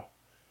insulin now?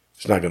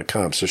 It's not going to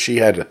come. So she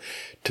had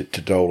to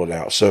dole it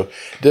out. So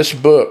this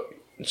book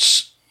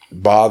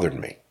bothered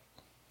me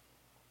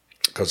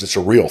because it's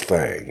a real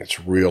thing. It's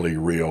really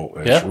real,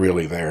 and It's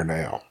really there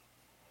now.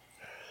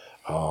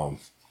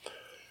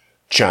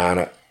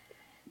 China,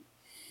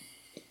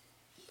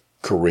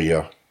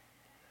 Korea,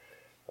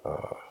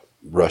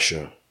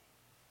 Russia,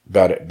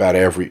 about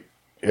every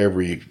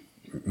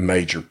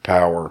major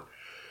power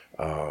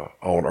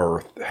on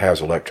Earth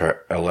has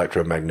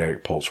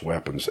electromagnetic pulse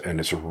weapons, and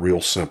it's real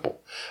simple.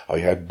 All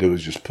you have to do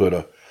is just put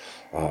a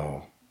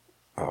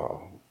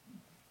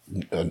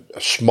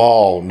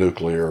small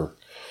nuclear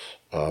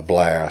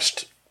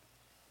blast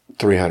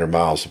 300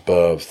 miles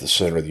above the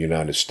center of the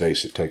United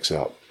States. It takes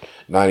out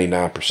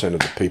 99% of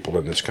the people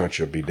in this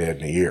country will be dead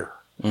in a year.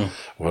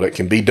 Well, it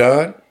can be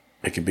done.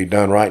 It can be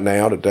done right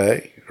now,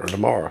 today, or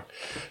tomorrow.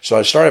 So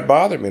it started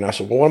bothering me, and I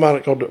said, well, what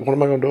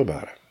am I going to do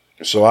about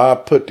it? So I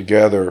put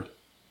together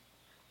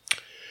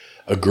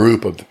a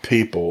group of the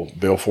people.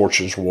 Bill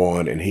Fortune's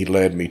one, and he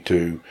led me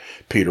to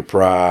Peter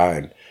Pry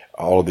and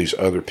all of these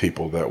other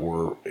people that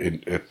were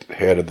at the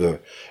head of the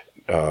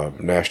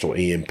National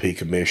EMP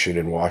Commission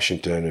in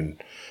Washington,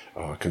 and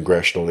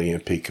Congressional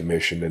EMP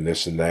Commission, and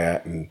this and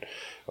that. And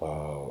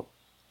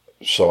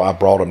so I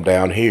brought them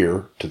down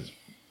here to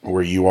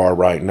where you are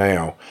right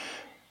now.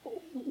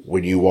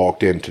 When you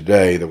walked in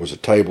today, there was a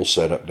table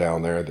set up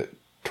down there that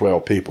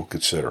 12 people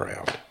could sit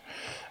around.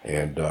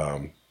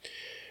 And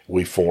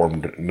we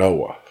formed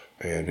NOAA.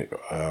 And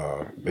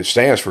it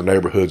stands for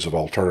Neighborhoods of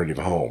Alternative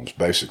Homes.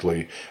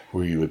 Basically,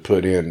 where you would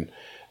put in,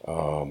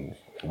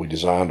 we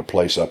designed a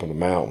place up in the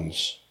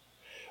mountains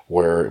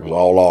where it was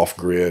all off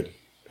grid.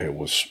 It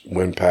was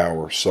wind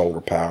power,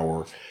 solar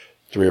power,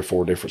 3 or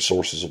 4 different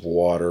sources of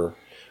water,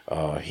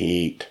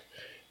 heat,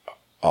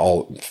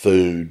 all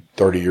food,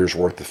 30 years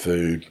worth of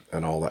food,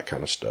 and all that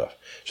kind of stuff.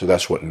 So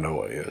that's what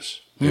NOAA is.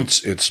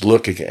 It's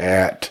looking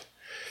at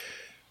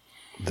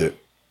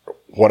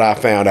what I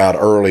found out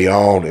early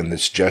on in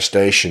this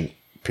gestation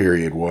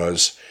period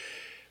was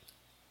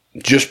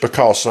just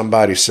because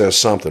somebody says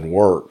something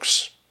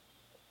works,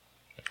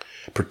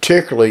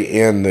 particularly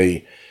in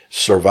the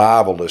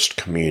survivalist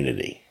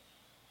community,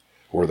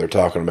 where they're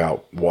talking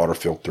about water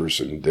filters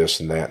and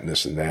this and that and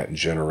this and that and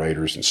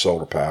generators and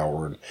solar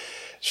power and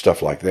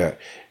stuff like that.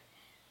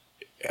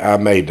 I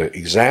made the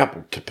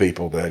example to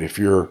people that if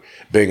you're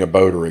being a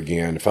boater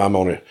again, if I'm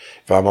on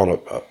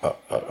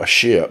a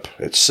ship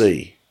at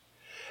sea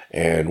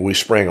and we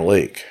spring a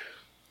leak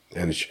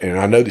and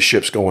I know the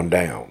ship's going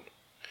down,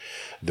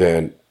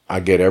 then I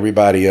get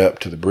everybody up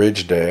to the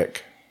bridge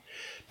deck,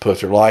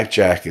 put their life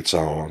jackets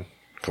on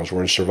because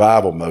we're in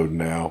survival mode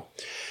now,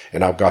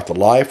 and I've got the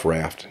life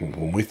raft. And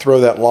when we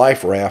throw that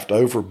life raft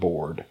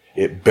overboard,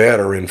 it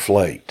better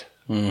inflate.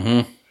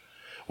 Mm-hmm.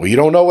 Well, you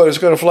don't know whether it's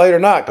going to inflate or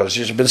not because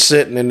it's just been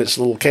sitting in its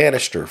little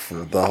canister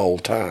for the whole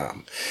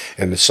time.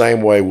 And the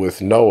same way with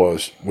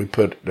NOAA's, we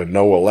put the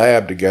NOAA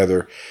lab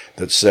together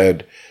that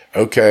said,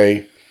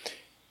 okay,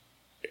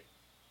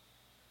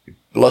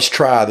 let's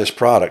try this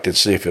product and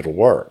see if it'll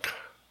work.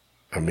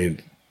 I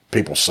mean,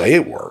 people say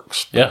it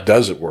works. But Yeah.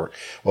 does it work?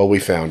 Well, we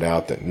found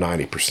out that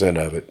 90%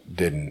 of it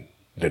didn't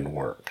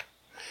work.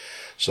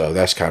 So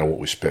that's kind of what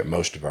we spent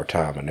most of our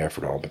time and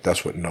effort on. But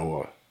that's what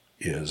NOAA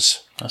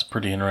is. That's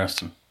pretty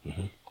interesting.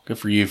 Mm-hmm. Good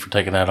for you for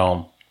taking that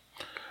on.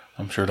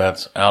 I'm sure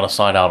that's out of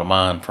sight, out of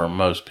mind for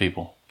most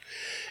people.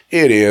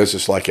 It is.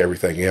 It's like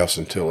everything else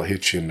until it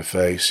hits you in the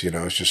face. You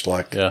know, it's just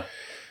like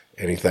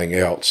anything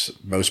else.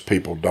 Most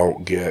people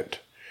don't get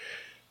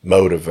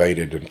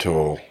motivated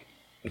until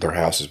their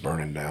house is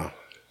burning down.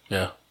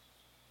 Yeah.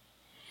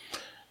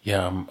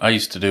 Yeah, I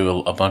used to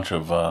do a bunch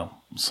of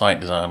site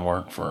design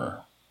work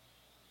for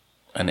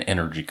an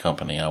energy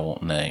company I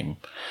won't name,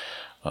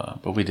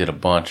 but we did a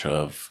bunch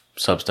of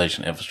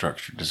substation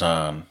infrastructure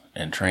design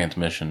and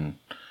transmission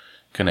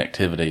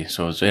connectivity.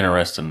 So it's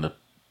interesting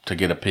to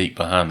get a peek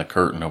behind the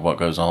curtain of what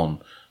goes on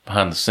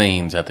behind the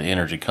scenes at the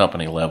energy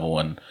company level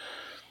and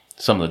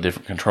some of the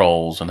different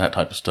controls and that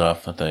type of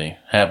stuff that they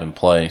have in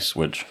place,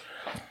 which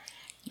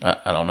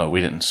I don't know.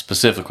 We didn't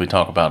specifically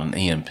talk about an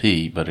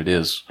EMP, but it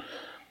is,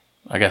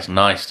 I guess,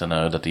 nice to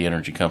know that the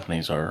energy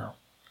companies are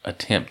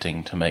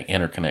attempting to make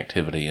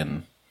interconnectivity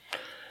and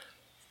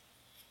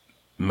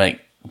make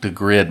the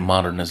grid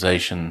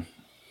modernization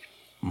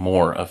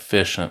more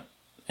efficient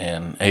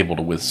and able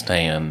to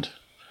withstand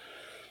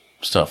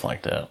stuff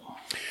like that.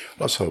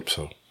 Let's hope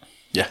so.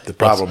 Yeah. The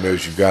problem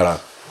is you've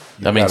got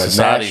a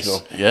national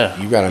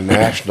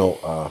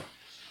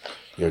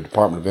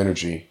Department of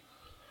Energy,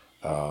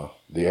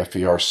 the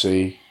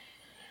FERC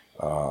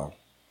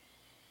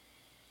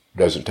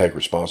doesn't take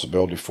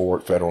responsibility for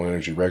it. Federal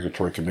Energy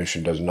Regulatory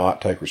Commission does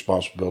not take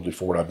responsibility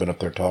for it. I've been up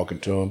there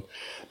talking to them.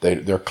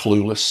 They're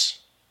clueless.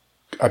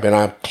 I mean,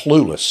 I'm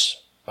clueless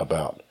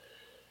about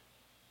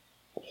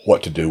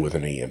what to do with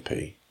an EMP.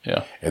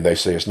 Yeah. And they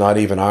say, it's not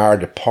even our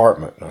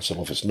department. And I said,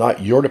 well, if it's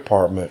not your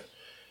department,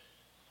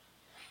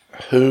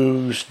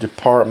 whose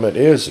department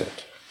is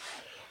it?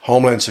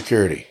 Homeland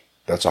Security.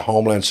 That's a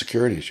Homeland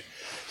Security issue.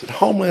 I said,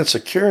 Homeland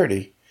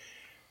Security?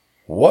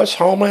 What's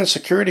Homeland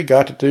Security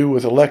got to do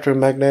with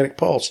electromagnetic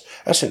pulse?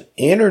 That's an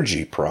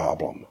energy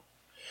problem.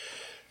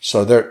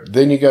 So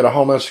then you go to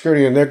Homeland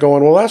Security and they're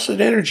going, well, that's an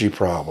energy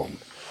problem.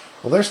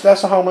 Well,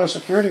 that's a Homeland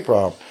Security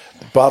problem.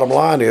 The bottom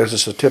line is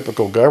it's a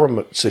typical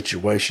government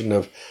situation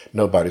of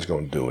nobody's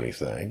going to do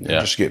anything.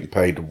 They're just getting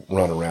paid to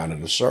run around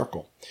in a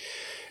circle.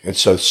 And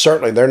so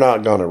certainly they're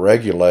not going to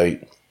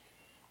regulate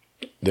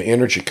the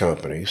energy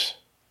companies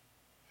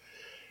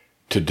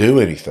to do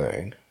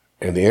anything.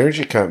 And the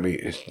energy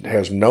company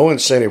has no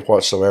incentive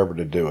whatsoever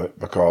to do it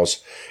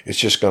because it's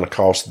just going to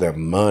cost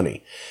them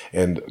money.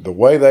 And the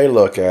way they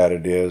look at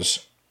it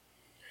is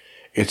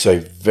it's a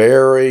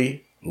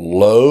very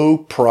low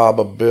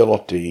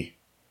probability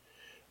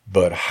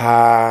but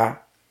high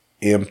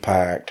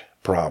impact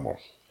problem.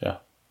 Yeah.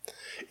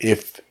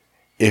 If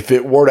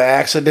it were to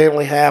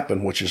accidentally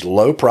happen, which is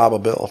low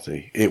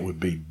probability, it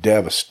would be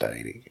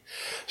devastating.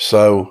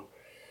 So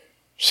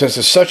since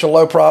it's such a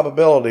low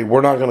probability, we're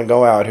not going to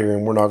go out here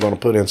and we're not going to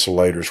put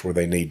insulators where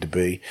they need to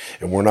be,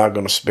 and we're not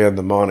going to spend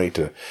the money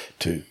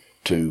to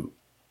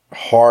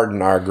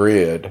harden our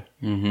grid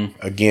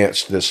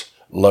against this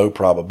low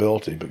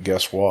probability. But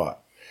guess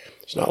what?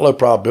 It's not low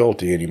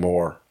probability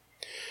anymore.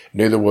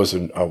 Neither was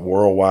a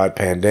worldwide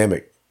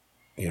pandemic.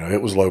 You know,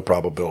 it was low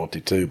probability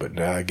too, but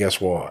now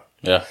guess what?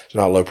 Yeah. It's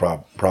not low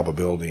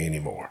probability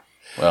anymore.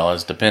 Well,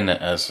 as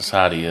dependent as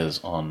society is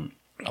on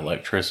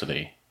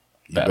electricity,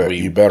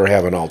 You better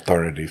have an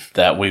alternative.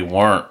 That we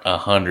weren't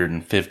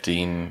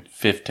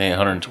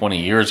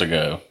 120 years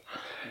ago.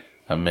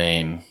 I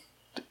mean,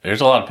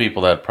 there's a lot of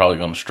people that are probably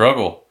going to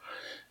struggle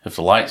if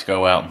the lights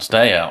go out and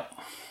stay out.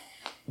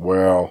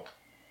 Well,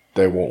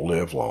 they won't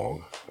live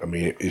long. I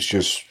mean, it's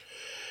just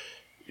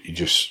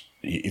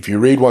if you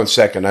read 1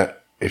 second,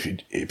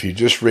 if you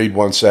just read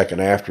 1 second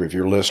after, if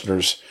your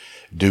listeners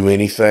do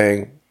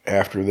anything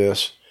after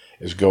this,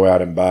 is go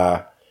out and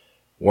buy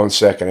 1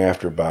 second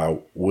after by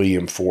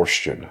William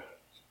Forstchen.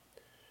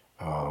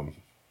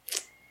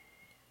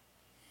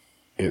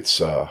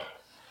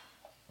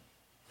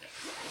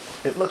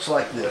 It looks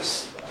like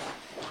this.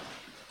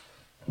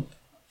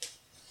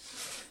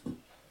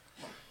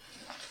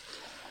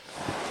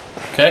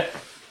 Okay.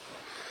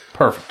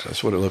 Perfect.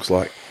 That's what it looks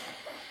like.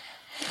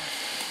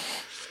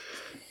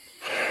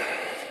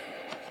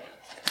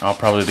 I'll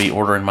probably be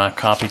ordering my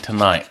copy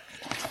tonight.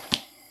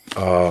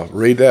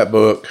 Read that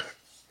book,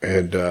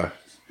 and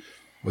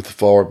with the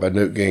foreword by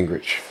Newt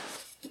Gingrich,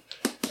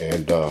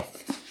 and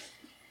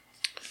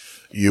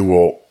you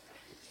will.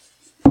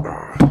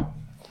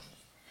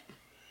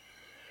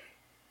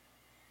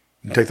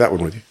 Take that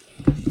one with you.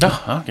 No,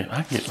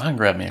 I can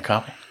grab me a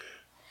copy.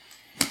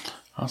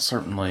 I'll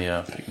certainly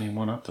pick me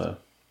one up though.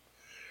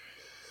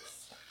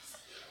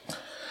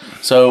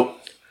 So,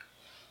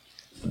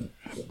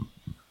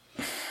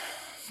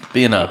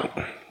 being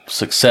a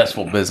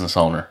successful business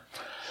owner,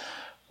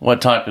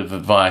 what type of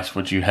advice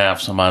would you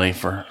have somebody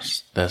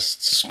that's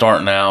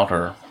starting out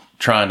or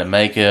trying to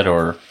make it?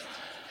 Or,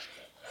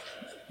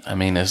 I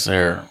mean, is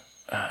there,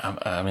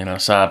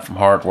 aside from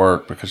hard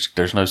work, because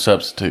there's no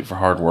substitute for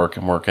hard work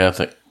and work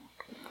ethic,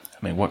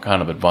 I mean, what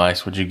kind of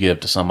advice would you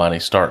give to somebody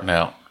starting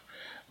out?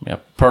 I mean,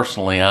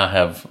 personally, I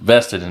have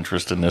vested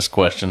interest in this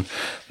question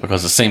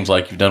because it seems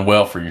like you've done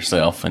well for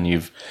yourself and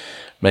you've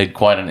made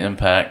quite an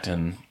impact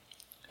in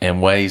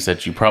ways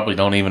that you probably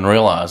don't even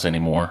realize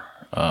anymore.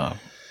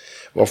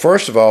 Well,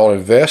 first of all,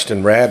 invest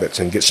in rabbits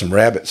and get some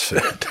rabbits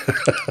fed.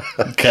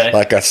 Okay.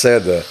 Like I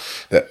said,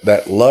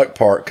 that luck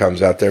part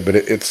comes out there, but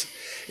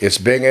it's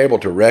being able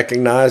to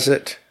recognize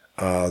it.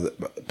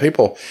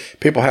 People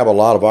have a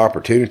lot of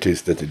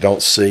opportunities that they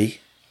don't see.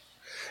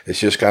 It's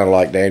just kind of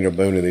like Daniel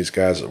Boone and these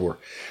guys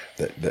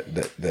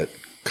that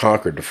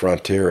conquered the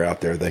frontier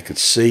out there. They could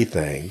see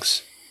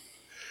things.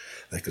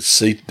 They could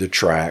see the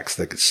tracks.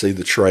 They could see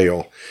the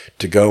trail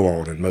to go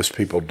on, and most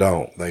people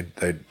don't.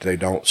 They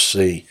don't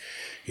see,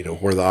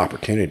 where the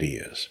opportunity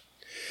is.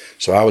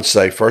 So I would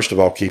say, first of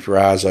all, keep your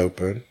eyes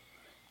open.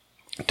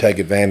 Take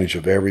advantage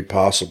of every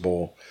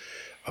possible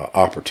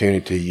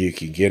opportunity you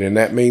can get, and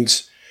that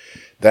means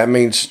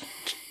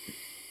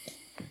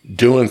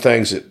doing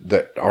things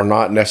that are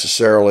not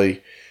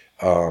necessarily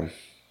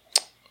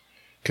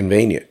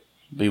convenient.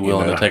 Be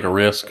willing to take a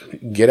risk.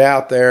 Get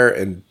out there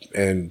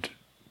and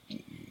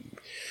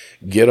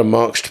get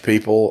amongst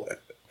people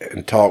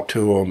and talk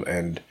to them.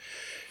 And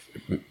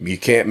you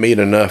can't meet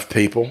enough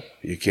people.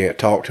 You can't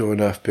talk to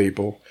enough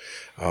people.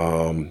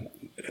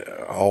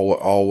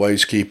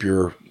 Always keep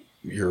your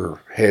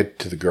head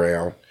to the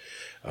ground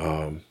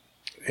and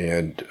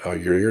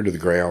your ear to the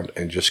ground,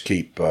 and just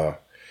keep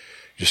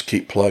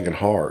plugging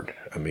hard.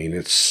 I mean,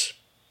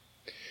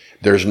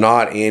 there's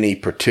not any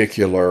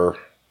particular,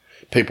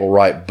 people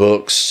write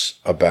books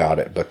about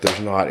it, but there's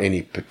not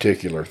any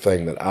particular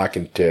thing that I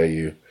can tell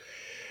you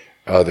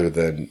other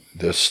than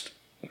this.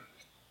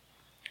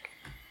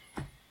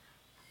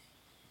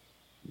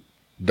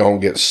 Don't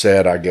get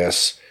set, I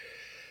guess,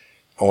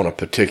 on a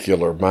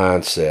particular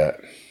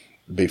mindset.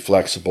 Be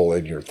flexible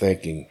in your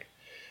thinking.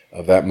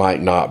 That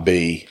might not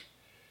be,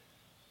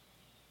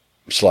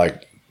 it's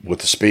like with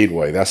the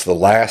Speedway. That's the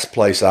last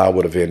place I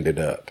would have ended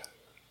up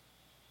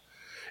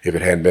if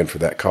it hadn't been for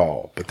that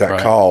call. But that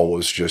call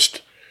was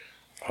just,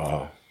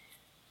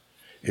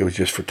 it was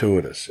just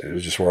fortuitous. It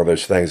was just one of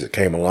those things that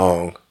came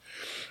along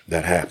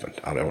that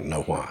happened. I don't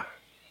know why.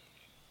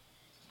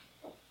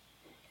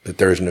 But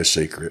there's no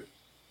secret.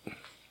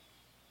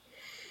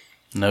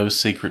 No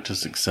secret to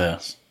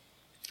success.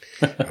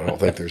 I don't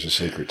think there's a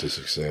secret to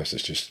success.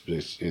 It's just,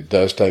 it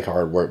does take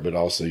hard work, but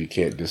also you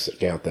can't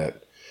discount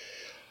that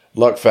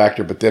luck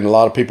factor. But then a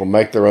lot of people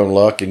make their own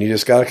luck, and you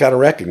just got to kind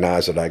of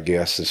recognize it, I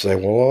guess, and say,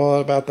 well,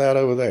 what about that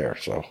over there?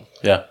 So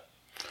yeah.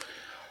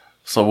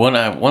 So one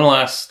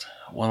last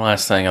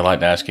thing I'd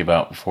like to ask you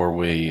about before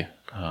we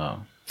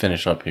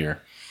finish up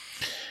here,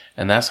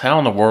 and that's how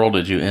in the world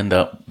did you end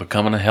up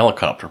becoming a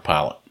helicopter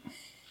pilot?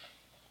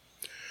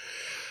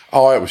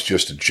 Oh, it was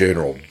just a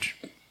general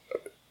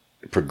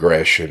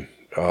progression.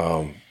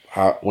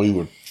 We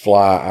would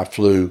fly.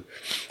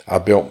 I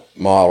built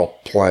model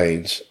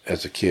planes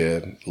as a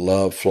kid.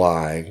 Loved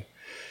flying.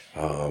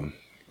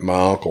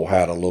 My uncle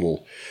had a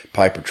little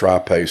Piper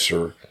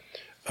Tri-Pacer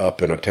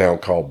up in a town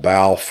called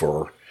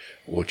Balfour,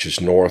 which is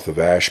north of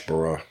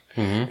Asheboro.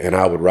 Mm-hmm. And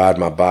I would ride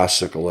my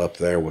bicycle up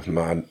there with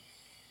my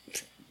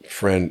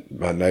friend,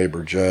 my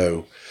neighbor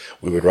Joe.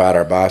 We would ride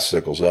our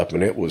bicycles up,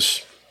 and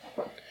it's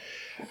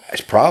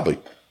probably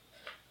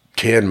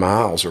 10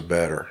 miles or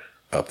better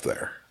up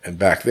there. And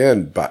back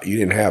then, you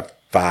didn't have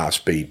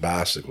 5-speed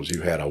bicycles.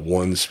 You had a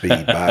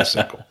 1-speed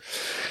bicycle.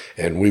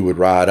 And we would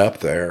ride up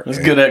there. It's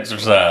good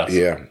exercise.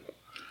 Yeah.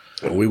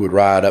 And we would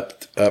ride up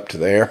to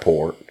the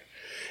airport,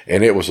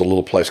 And it was a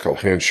little place called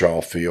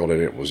Henshaw Field,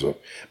 and it was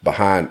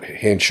behind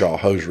Henshaw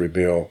Hosiery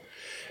Mill,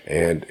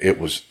 and it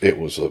was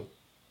a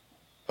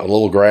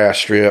little grass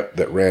strip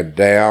that ran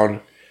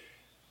down.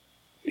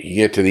 You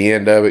get to the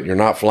end of it, you're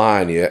not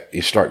flying yet.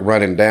 You start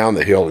running down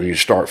the hill and you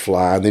start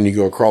flying. Then you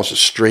go across the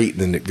street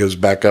and then it goes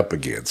back up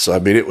again. So, I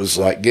mean, it was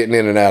like getting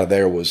in and out of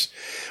there was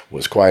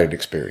quite an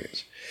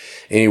experience.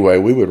 Anyway,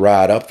 we would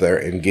ride up there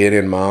and get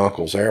in my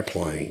uncle's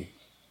airplane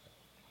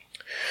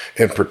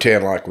and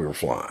pretend like we were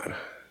flying.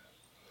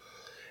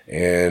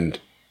 And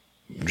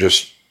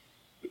just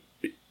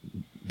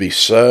be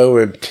so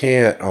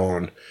intent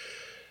on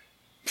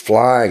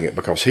flying it,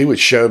 because he would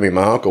show me,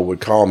 my uncle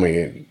would call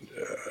me,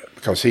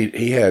 because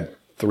he had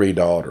 3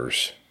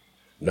 daughters,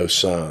 no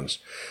sons.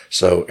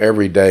 So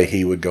every day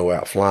he would go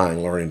out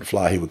flying, learning to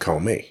fly, he would call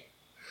me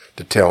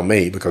to tell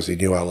me, because he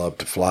knew I loved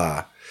to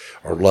fly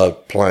or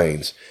loved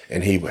planes,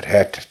 and he would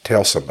have to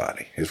tell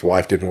somebody. His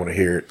wife didn't want to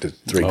hear it. The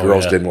 3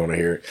 girls didn't want to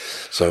hear it.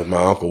 So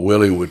my Uncle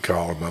Willie would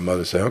call, and my mother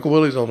would say, Uncle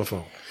Willie's on the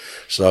phone.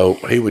 So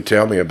he would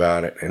tell me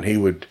about it, and he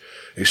would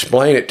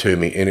explain it to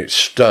me, and it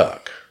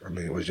stuck. I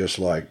mean, it was just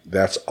like,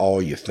 that's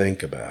all you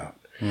think about.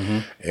 Mm-hmm.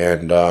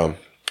 And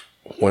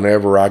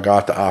whenever I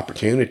got the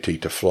opportunity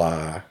to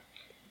fly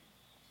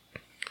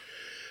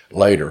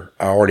later,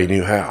 I already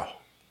knew how.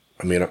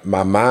 I mean,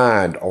 my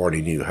mind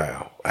already knew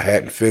how. I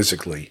hadn't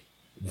physically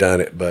done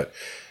it, but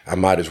I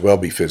might as well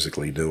be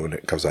physically doing it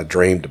because I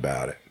dreamed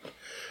about it.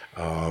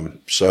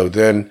 So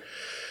then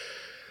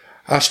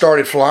I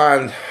started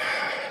flying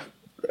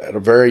at a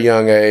very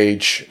young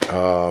age,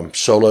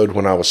 soloed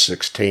when I was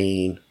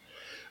 16,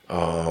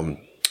 and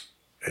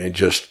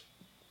just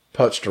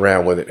putzed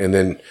around with it. And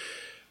then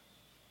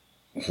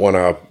when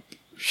I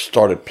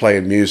started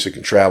playing music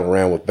and traveling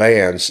around with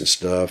bands and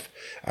stuff,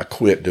 I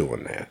quit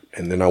doing that.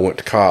 And then I went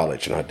to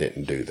college and I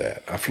didn't do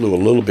that. I flew a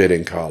little bit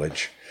in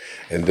college.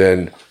 And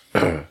then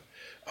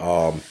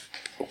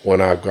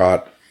when I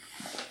got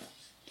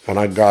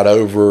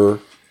over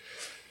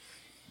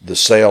the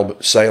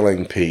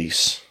sailing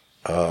piece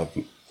of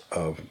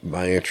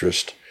my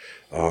interest,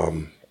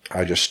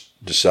 I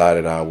just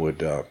decided I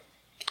would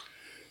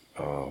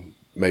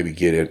maybe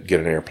get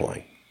an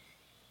airplane.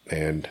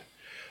 And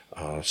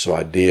so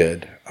I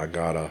did. I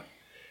got a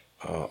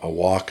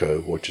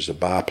Waco, which is a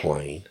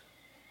biplane,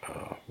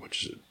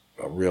 which is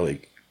a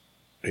really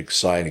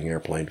exciting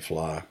airplane to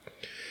fly.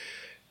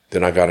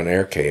 Then I got an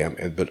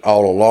Aircam, but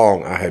all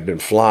along I had been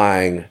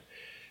flying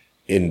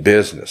in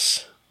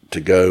business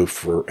to go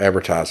for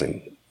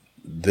advertising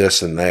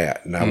this and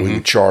that. Now we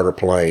would charter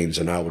planes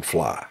and I would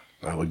fly.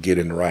 I would get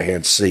in the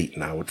right-hand seat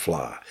and I would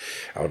fly.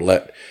 I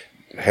would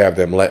have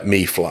them let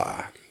me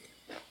fly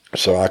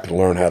so I could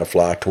learn how to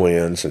fly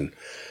twins and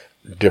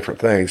different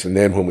things. And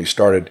then when we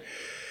started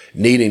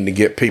needing to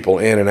get people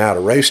in and out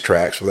of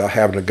racetracks without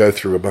having to go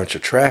through a bunch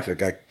of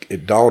traffic,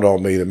 it dawned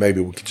on me that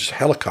maybe we could just get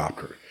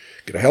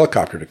a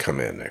helicopter to come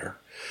in there.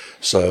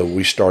 So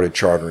we started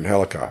chartering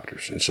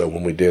helicopters. And so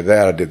when we did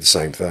that, I did the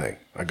same thing.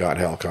 I got a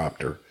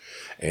helicopter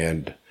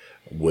and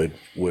would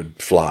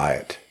fly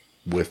it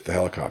with the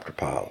helicopter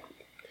pilot.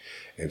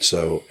 And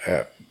so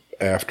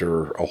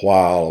after a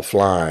while of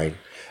flying,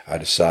 I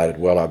decided,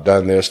 well, I've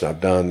done this and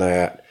I've done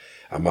that.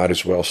 I might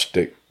as well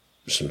stick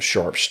some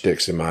sharp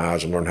sticks in my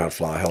eyes and learn how to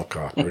fly a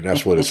helicopter. And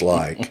that's what it's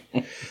like.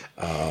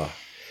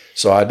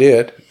 So I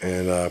did.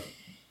 And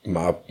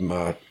my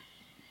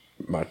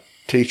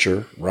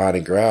teacher,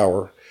 Ronnie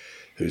Grauer,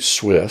 who's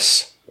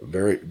Swiss, a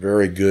very,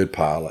 very good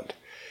pilot,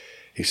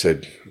 he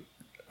said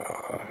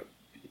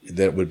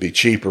that it would be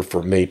cheaper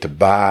for me to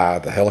buy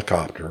the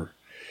helicopter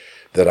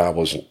that I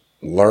was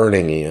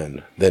learning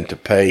in than to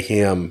pay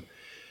him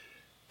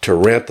to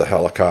rent the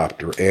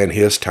helicopter and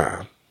his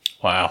time.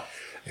 Wow.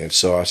 And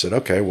so I said,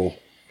 okay, well,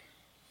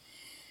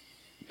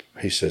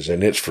 he says,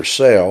 and it's for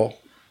sale.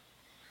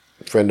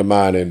 A friend of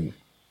mine in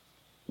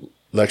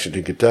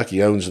Lexington,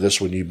 Kentucky owns this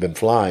one you've been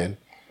flying.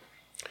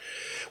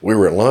 We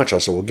were at lunch. I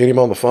said, well, get him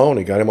on the phone.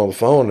 He got him on the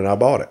phone and I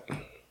bought it.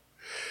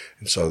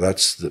 And so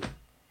that's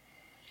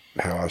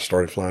how I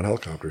started flying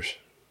helicopters.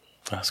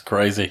 That's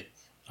crazy.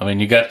 I mean,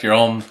 you got your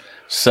own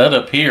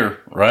setup here,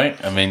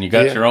 right? I mean, you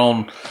got your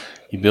own,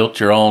 you built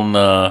your own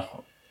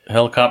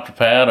helicopter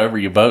pad over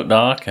your boat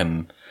dock,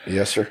 and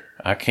yes, sir.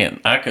 I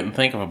couldn't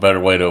think of a better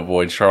way to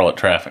avoid Charlotte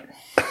traffic.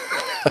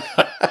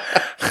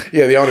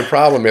 Yeah, the only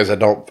problem is I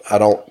don't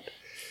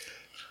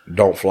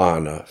fly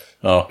enough.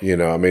 Oh, you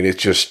know, I mean,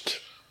 it's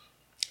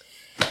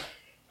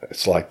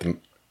like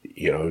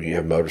you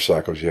have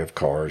motorcycles, you have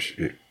cars,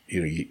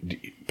 you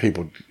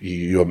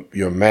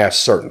amass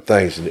certain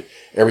things, and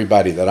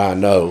everybody that I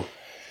know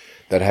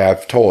that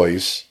have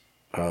toys,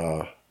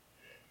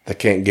 they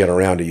can't get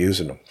around to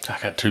using them. I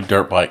got 2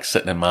 dirt bikes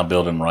sitting in my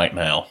building right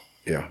now.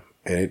 Yeah.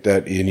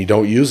 And you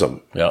don't use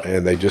them. Yep.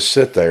 And they just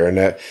sit there, and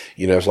that,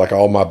 it's like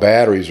all my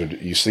batteries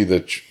you see the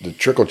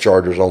trickle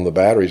chargers on the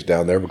batteries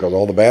down there because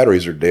all the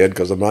batteries are dead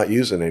because I'm not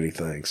using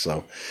anything.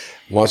 So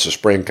once the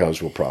spring comes,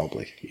 we'll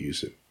probably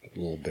use it a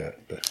little bit.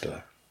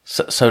 But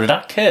So did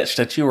I catch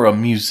that you were a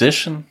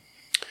musician?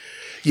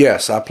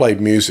 Yes, I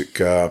played music,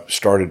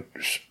 started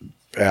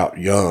out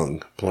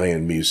young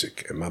playing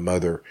music, and my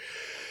mother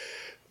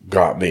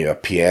got me a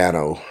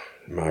piano.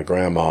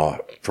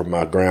 From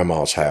my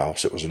grandma's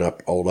house. It was an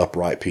old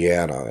upright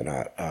piano, and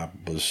I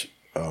was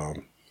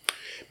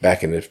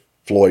back in the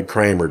Floyd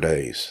Kramer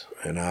days,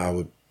 and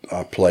I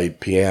played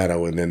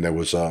piano. And then there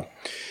was a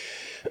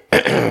guy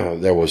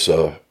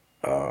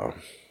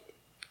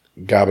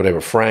by the name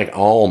of Frank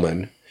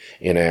Allman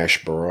in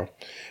Asheboro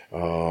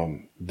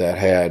that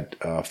had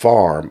a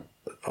farm,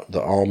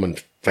 the Allman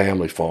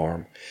family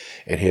farm,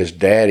 and his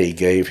daddy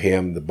gave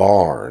him the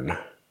barn,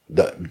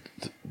 the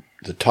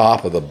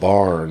top of the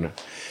barn,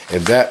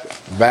 and the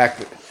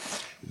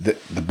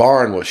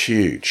barn was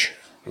huge.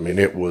 I mean,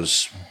 it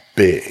was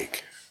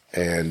big,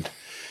 and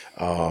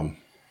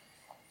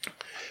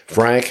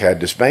Frank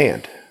had this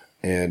band,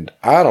 and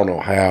I don't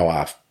know how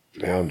I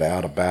found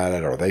out about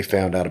it, or they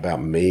found out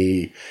about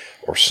me,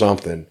 or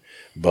something,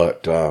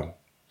 but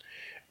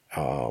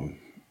I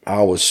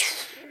was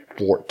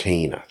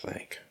 14, I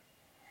think.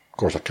 Of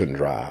course, I couldn't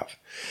drive.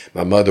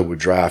 My mother would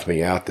drive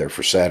me out there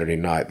for Saturday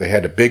night. They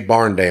had a big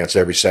barn dance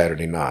every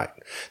Saturday night,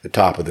 the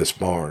top of this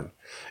barn.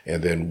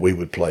 And then we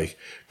would play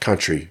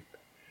country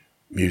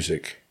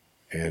music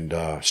and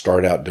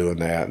started out doing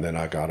that. And then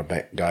I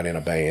got in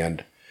a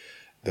band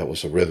that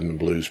was a rhythm and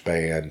blues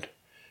band,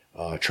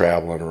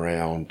 traveling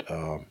around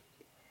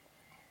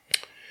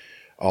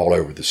all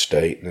over the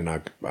state. And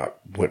then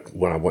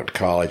when I went to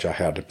college, I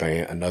had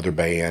another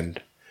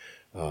band,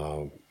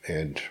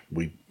 and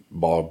we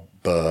bought a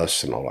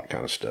bus and all that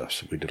kind of stuff.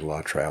 So we did a lot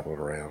of traveling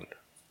around.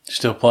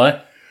 Still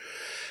play?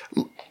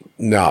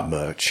 Not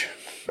much.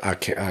 I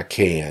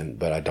can,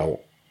 but I don't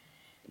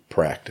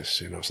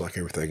practice. It's like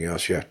everything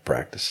else. You have to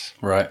practice.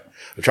 Right.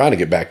 I'm trying to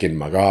get back into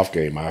my golf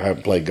game. I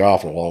haven't played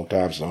golf in a long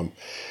time, so I'm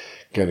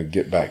going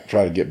to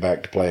try to get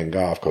back to playing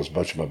golf, because a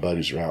bunch of my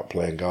buddies are out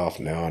playing golf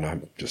now, and I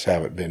just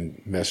haven't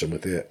been messing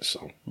with it.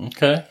 So.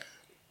 Okay.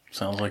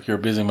 Sounds like you're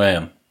a busy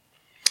man.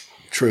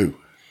 True.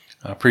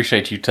 I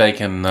appreciate you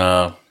taking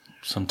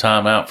some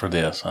time out for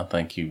this. I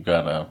think you've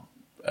got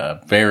a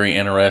very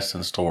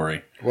interesting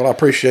story. Well, I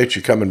appreciate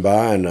you coming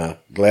by, and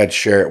glad to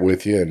share it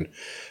with you, and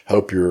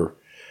hope your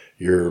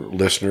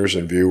listeners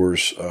and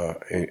viewers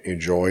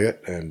enjoy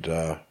it.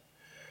 And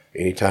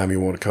anytime you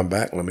want to come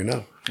back, let me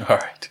know. All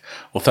right.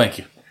 Well, thank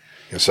you.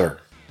 Yes, sir.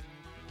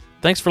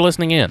 Thanks for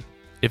listening in.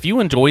 If you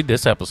enjoyed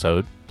this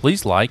episode,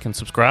 please like and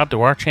subscribe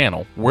to our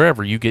channel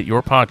wherever you get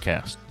your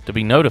podcast to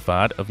be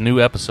notified of new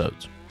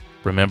episodes.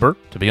 Remember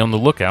to be on the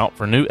lookout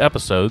for new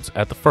episodes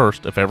at the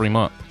first of every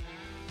month.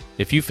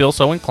 If you feel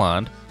so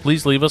inclined,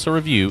 please leave us a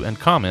review and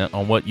comment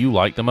on what you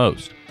like the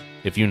most.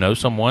 If you know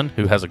someone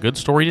who has a good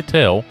story to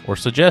tell or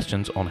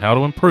suggestions on how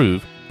to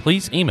improve,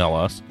 please email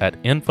us at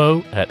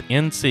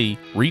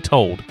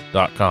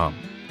info@ncretold.com.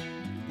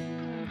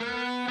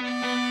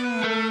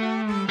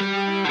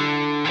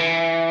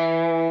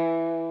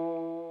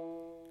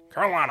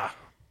 Carolina.